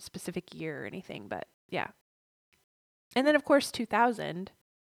one specific year or anything, but yeah. And then of course 2000,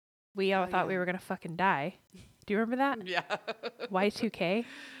 we all thought we were gonna fucking die. Do you remember that? Yeah. Y2K.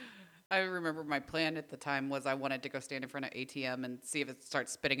 I remember my plan at the time was I wanted to go stand in front of ATM and see if it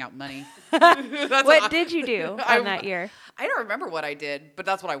starts spitting out money. What did you do on that year? I don't remember what I did, but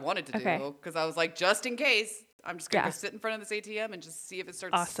that's what I wanted to do because I was like, just in case, I'm just gonna go sit in front of this ATM and just see if it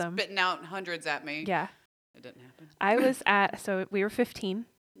starts spitting out hundreds at me. Yeah. It didn't happen. I was so we were 15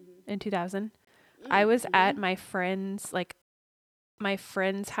 in 2000. I was at my friend's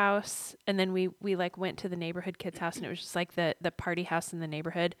house, and then we like went to the neighborhood kid's house, and it was just like the party house in the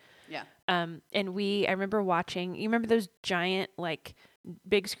neighborhood. Yeah. And I remember watching, you remember those giant like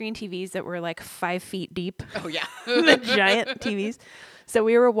big screen TVs that were like 5 feet deep? Oh yeah. The giant TVs. So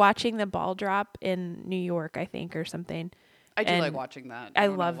we were watching the ball drop in New York, I think, or something. I do like watching that. I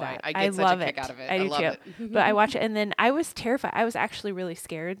love that. I get such a kick out of it. I do love too. it. But I watch it, and then I was terrified. I was actually really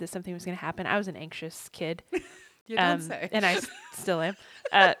scared that something was going to happen. I was an anxious kid. You don't say. And I still am.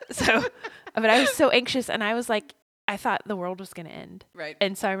 But I was so anxious, and I was like, I thought the world was going to end. Right.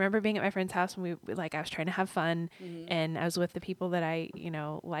 And so I remember being at my friend's house, and I was trying to have fun, and I was with the people that I,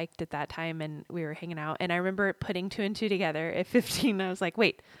 liked at that time, and we were hanging out. And I remember putting 2 and 2 together at 15. I was like,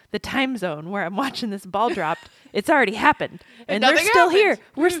 wait, the time zone where I'm watching this ball drop, it's already happened. And they're still here.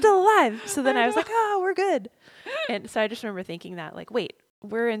 We're still alive. So then I was like, oh, we're good. And so I just remember thinking that, like, wait,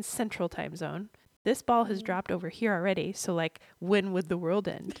 we're in central time zone. This ball has dropped over here already. So like, when would the world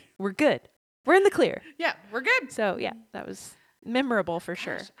end? We're good. We're in the clear. Yeah, we're good. So yeah, that was memorable for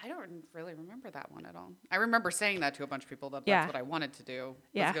sure. I don't really remember that one at all. I remember saying that to a bunch of people that Yeah. that's what I wanted to do.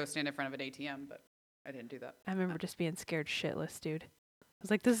 Yeah. Was go stand in front of an ATM, but I didn't do that. I remember just being scared shitless, dude. I was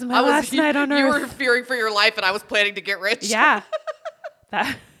like, this is my last night on You were Earth. fearing for your life, and I was planning to get rich. Yeah.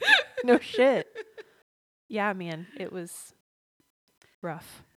 No shit. Yeah, man. It was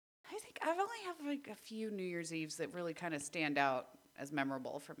rough. I think I've only have like a few New Year's Eves that really kind of stand out as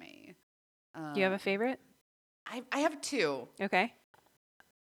memorable for me. Do you have a favorite? I have 2. Okay.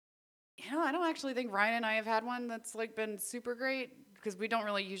 I don't actually think Ryan and I have had one that's like been super great because we don't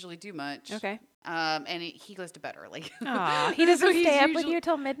really usually do much. Okay. And he goes to bed early. Aw, he doesn't So he's stay up with usually- you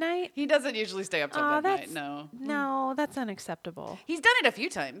till midnight? He doesn't usually stay up till Aw, midnight. that's- No. No, that's unacceptable. He's done it a few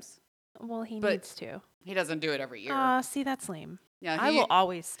times. Well, he But- needs to. He doesn't do it every year. See, that's lame. Yeah, I will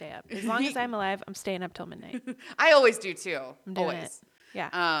always stay up. As long as he- I'm alive, I'm staying up till midnight. I always do too. I'm doing Always. it.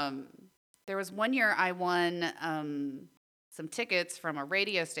 Yeah. There was one year I won some tickets from a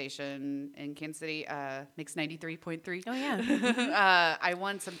radio station in Kansas City, Mix 93.3. Oh, yeah. I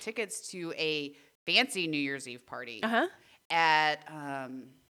won some tickets to a fancy New Year's Eve party Uh-huh. at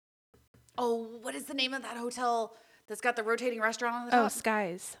what is the name of that hotel that's got the rotating restaurant on the Oh, top?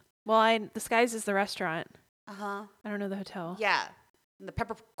 Skies. Well, the Skies is the restaurant. Uh-huh. I don't know the hotel. Yeah. And the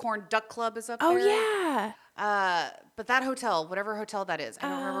Peppercorn Duck Club is up Oh, there. yeah. But that hotel, whatever hotel that is, I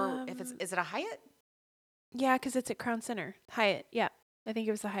don't remember if is it a Hyatt? Yeah, because it's at Crown Center. Hyatt. Yeah. I think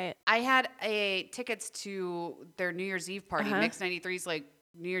it was the Hyatt. I had tickets to their New Year's Eve party, Uh-huh. Mix 93's like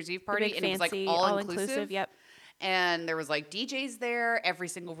New Year's Eve The party, big and it was like fancy, all inclusive. Yep. And there was like DJs there. Every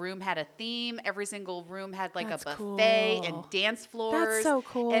single room had a theme. Every single room had like That's a buffet cool. and dance floors. That's so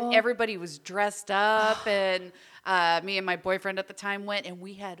cool. And everybody was dressed up. And me and my boyfriend at the time went, and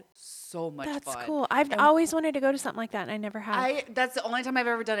we had so much That's fun. cool. I've always wanted to go to something like that, and I never have. That's the only time I've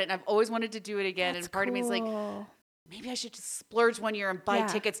ever done it, and I've always wanted to do it again. That's and part of me is like, cool. maybe I should just splurge one year and buy Yeah.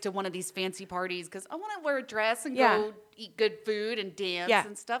 tickets to one of these fancy parties because I want to wear a dress and Yeah. go eat good food and dance Yeah.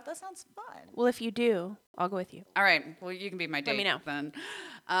 and stuff. That sounds fun. Well, if you do, I'll go with you. All right. Well, you can be my date me know. then.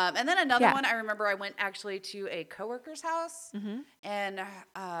 And then another Yeah. one, I remember I went actually to a coworker's house, Mm-hmm. and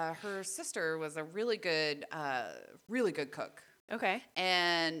her sister was a really good cook. Okay.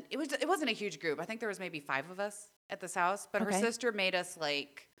 And it wasn't a huge group. I think there was maybe 5 of us at this house, but her Okay. sister made us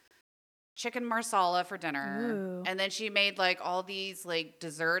like chicken marsala for dinner. Ooh. And then she made like all these like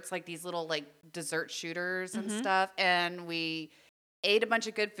desserts, like these little like dessert shooters and Mhm. stuff. And we ate a bunch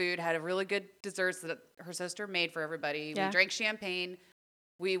of good food, had a really good desserts that her sister made for everybody. Yeah. We drank champagne.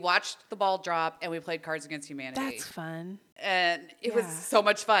 We watched the ball drop and we played Cards Against Humanity. That's fun. And it was Yeah. so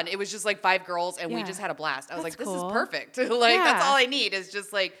much fun. It was just like 5 girls and we Yeah. just had a blast. I was That's like, this cool. is perfect. Like, that's Yeah. all I need is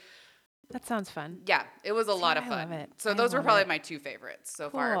just like, That sounds fun. yeah, it was a lot of I fun. love it. So I those were love probably it. my 2 favorites so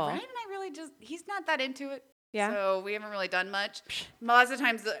far. Cool. Ryan and I really he's not that into it. Yeah. So we haven't really done much. Lots of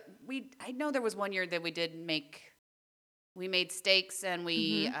times I know there was one year that we made steaks and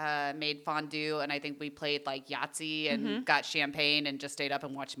we Mm-hmm. made fondue, and I think we played like Yahtzee and Mhm. got champagne and just stayed up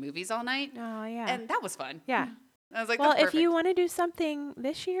and watched movies all night. Oh, yeah. And that was fun. yeah. I was like, Well, that's if you perfect. want to do something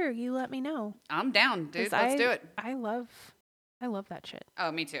this year, you let me know. I'm down, dude. 'Cause Let's do it. I love that shit.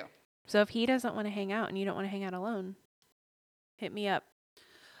 Oh, me too. So if he doesn't want to hang out and you don't want to hang out alone, hit me up.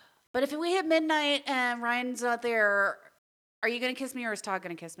 But if we hit midnight and Ryan's not there, are you going to kiss me or is Todd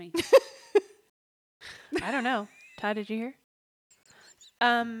going to kiss me? I don't know. Todd, did you hear?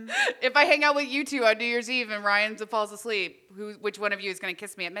 If I hang out with you two on New Year's Eve and Ryan falls asleep, which one of you is going to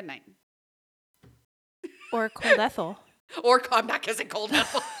kiss me at midnight? Or Cold Ethyl. Or I'm not kissing Cold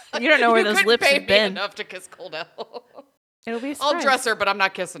Ethel. You don't know where those couldn't lips pay have me been. enough to kiss Cold Ethel. It'll be a I'll surprise. dress her, but I'm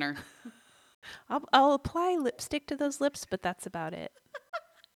not kissing her. I'll apply lipstick to those lips, but that's about it.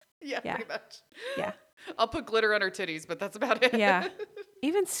 Yeah, Yeah. pretty much. Yeah. I'll put glitter on her titties, but that's about it. Yeah.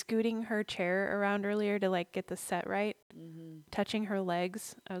 Even scooting her chair around earlier to like get the set right, touching her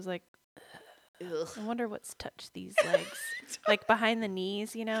legs, I was like, Ugh. I wonder what's touched these legs. Like behind the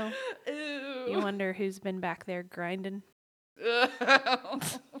knees, you know? Ew. You wonder who's been back there grinding.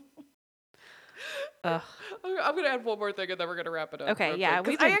 Ugh. I'm going to add one more thing and then we're going to wrap it up. Okay, real yeah, quick, 'cause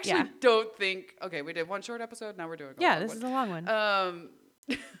we've I been- actually yeah. don't think. Okay, we did one short episode. Now we're doing a Yeah, long this one. is a long one.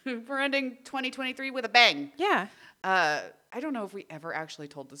 We're ending 2023 with a bang. Yeah. I don't know if we ever actually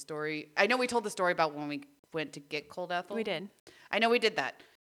told the story. I know we told the story about when we went to get Cold Ethel. We did. I know we did that.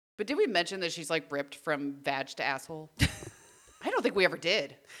 But did we mention that she's like ripped from vag to asshole? I don't think we ever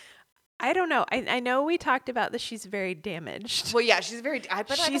did. I don't know. I know we talked about that she's very damaged. Well, yeah, she's very.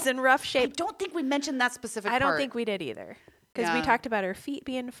 She's in rough I shape. don't think we mentioned that specific I don't part. think we did either. Because we Yeah. talked about her feet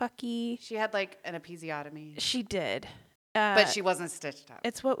being fucky. She had like an episiotomy, She did. but she wasn't stitched up.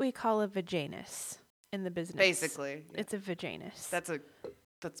 It's what we call a vaginus in the business. Basically, yeah. It's a vaginus. that's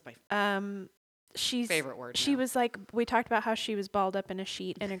my She's favorite word. She now. was like, we talked about how she was balled up in a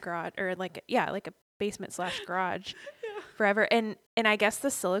sheet in a garage, or like a basement / garage forever. And I guess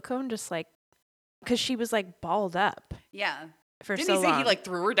the silicone just like, because she was like balled up Yeah. for Didn't so he say long. he like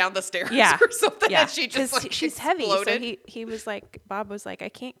threw her down the stairs Yeah. or something? Yeah, And she just 'cause like she's exploded? heavy. So he was like, Bob was like, I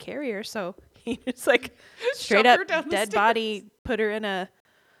can't carry her. So he just like straight Shoved up her down the dead stairs. body, put her in a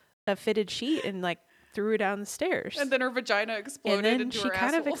fitted sheet and like threw her down the stairs. And then her vagina exploded and then into she her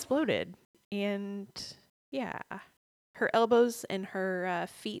kind of asshole. exploded. And yeah, her elbows and her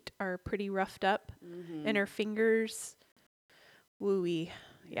feet are pretty roughed up, and her fingers, wooey.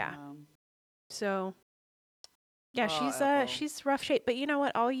 Yeah. So, yeah, she's rough shape. But you know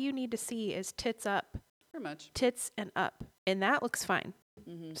what? All you need to see is tits up. Pretty much. Tits and up. And that looks fine.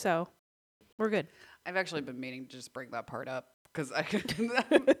 So, we're good. I've actually been meaning to just bring that part up because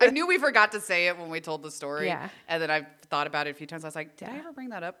I knew we forgot to say it when we told the story. Yeah. And then I've thought about it a few times. I was like, did I ever bring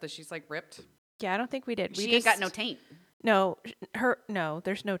that up? That she's like ripped? Yeah, I don't think we did. She ain't got no taint. No,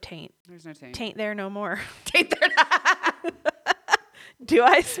 there's no taint. There's no taint. Taint there no more. Taint there. Do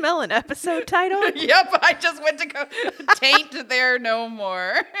I smell an episode title? Yep, I just went to go. Taint there no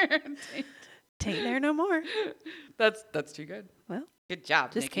more. Taint there no more. That's too good. Well, good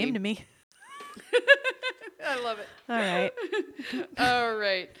job. Just Nikki. came to me. I love it. All right. All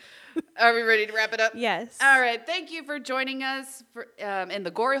right. Are we ready to wrap it up? Yes. All right. Thank you for joining us for, in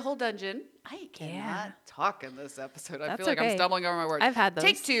the Gory Hole Dungeon. I cannot talk in this episode. I feel like I'm stumbling over my words. I've had those.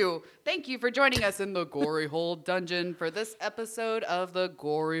 Take 2. Thank you for joining us in the Gory Hole Dungeon for this episode of the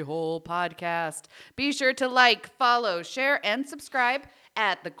Gory Hole Podcast. Be sure to like, follow, share, and subscribe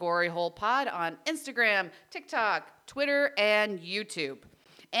at the Gory Hole Pod on Instagram, TikTok, Twitter, and YouTube.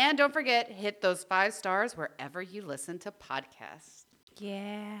 And don't forget, hit those 5 stars wherever you listen to podcasts.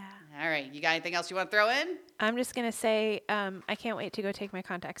 Yeah. All right. You got anything else you want to throw in? I'm just going to say I can't wait to go take my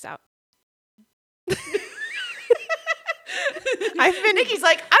contacts out. Nikki's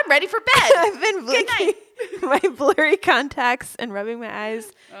like, I'm ready for bed. I've been blinking my blurry contacts and rubbing my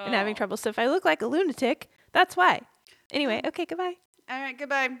eyes and having trouble. So if I look like a lunatic, that's why. Anyway, okay, goodbye. All right,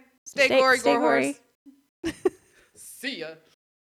 goodbye. Stay gory, stay gore gory. horse. See ya.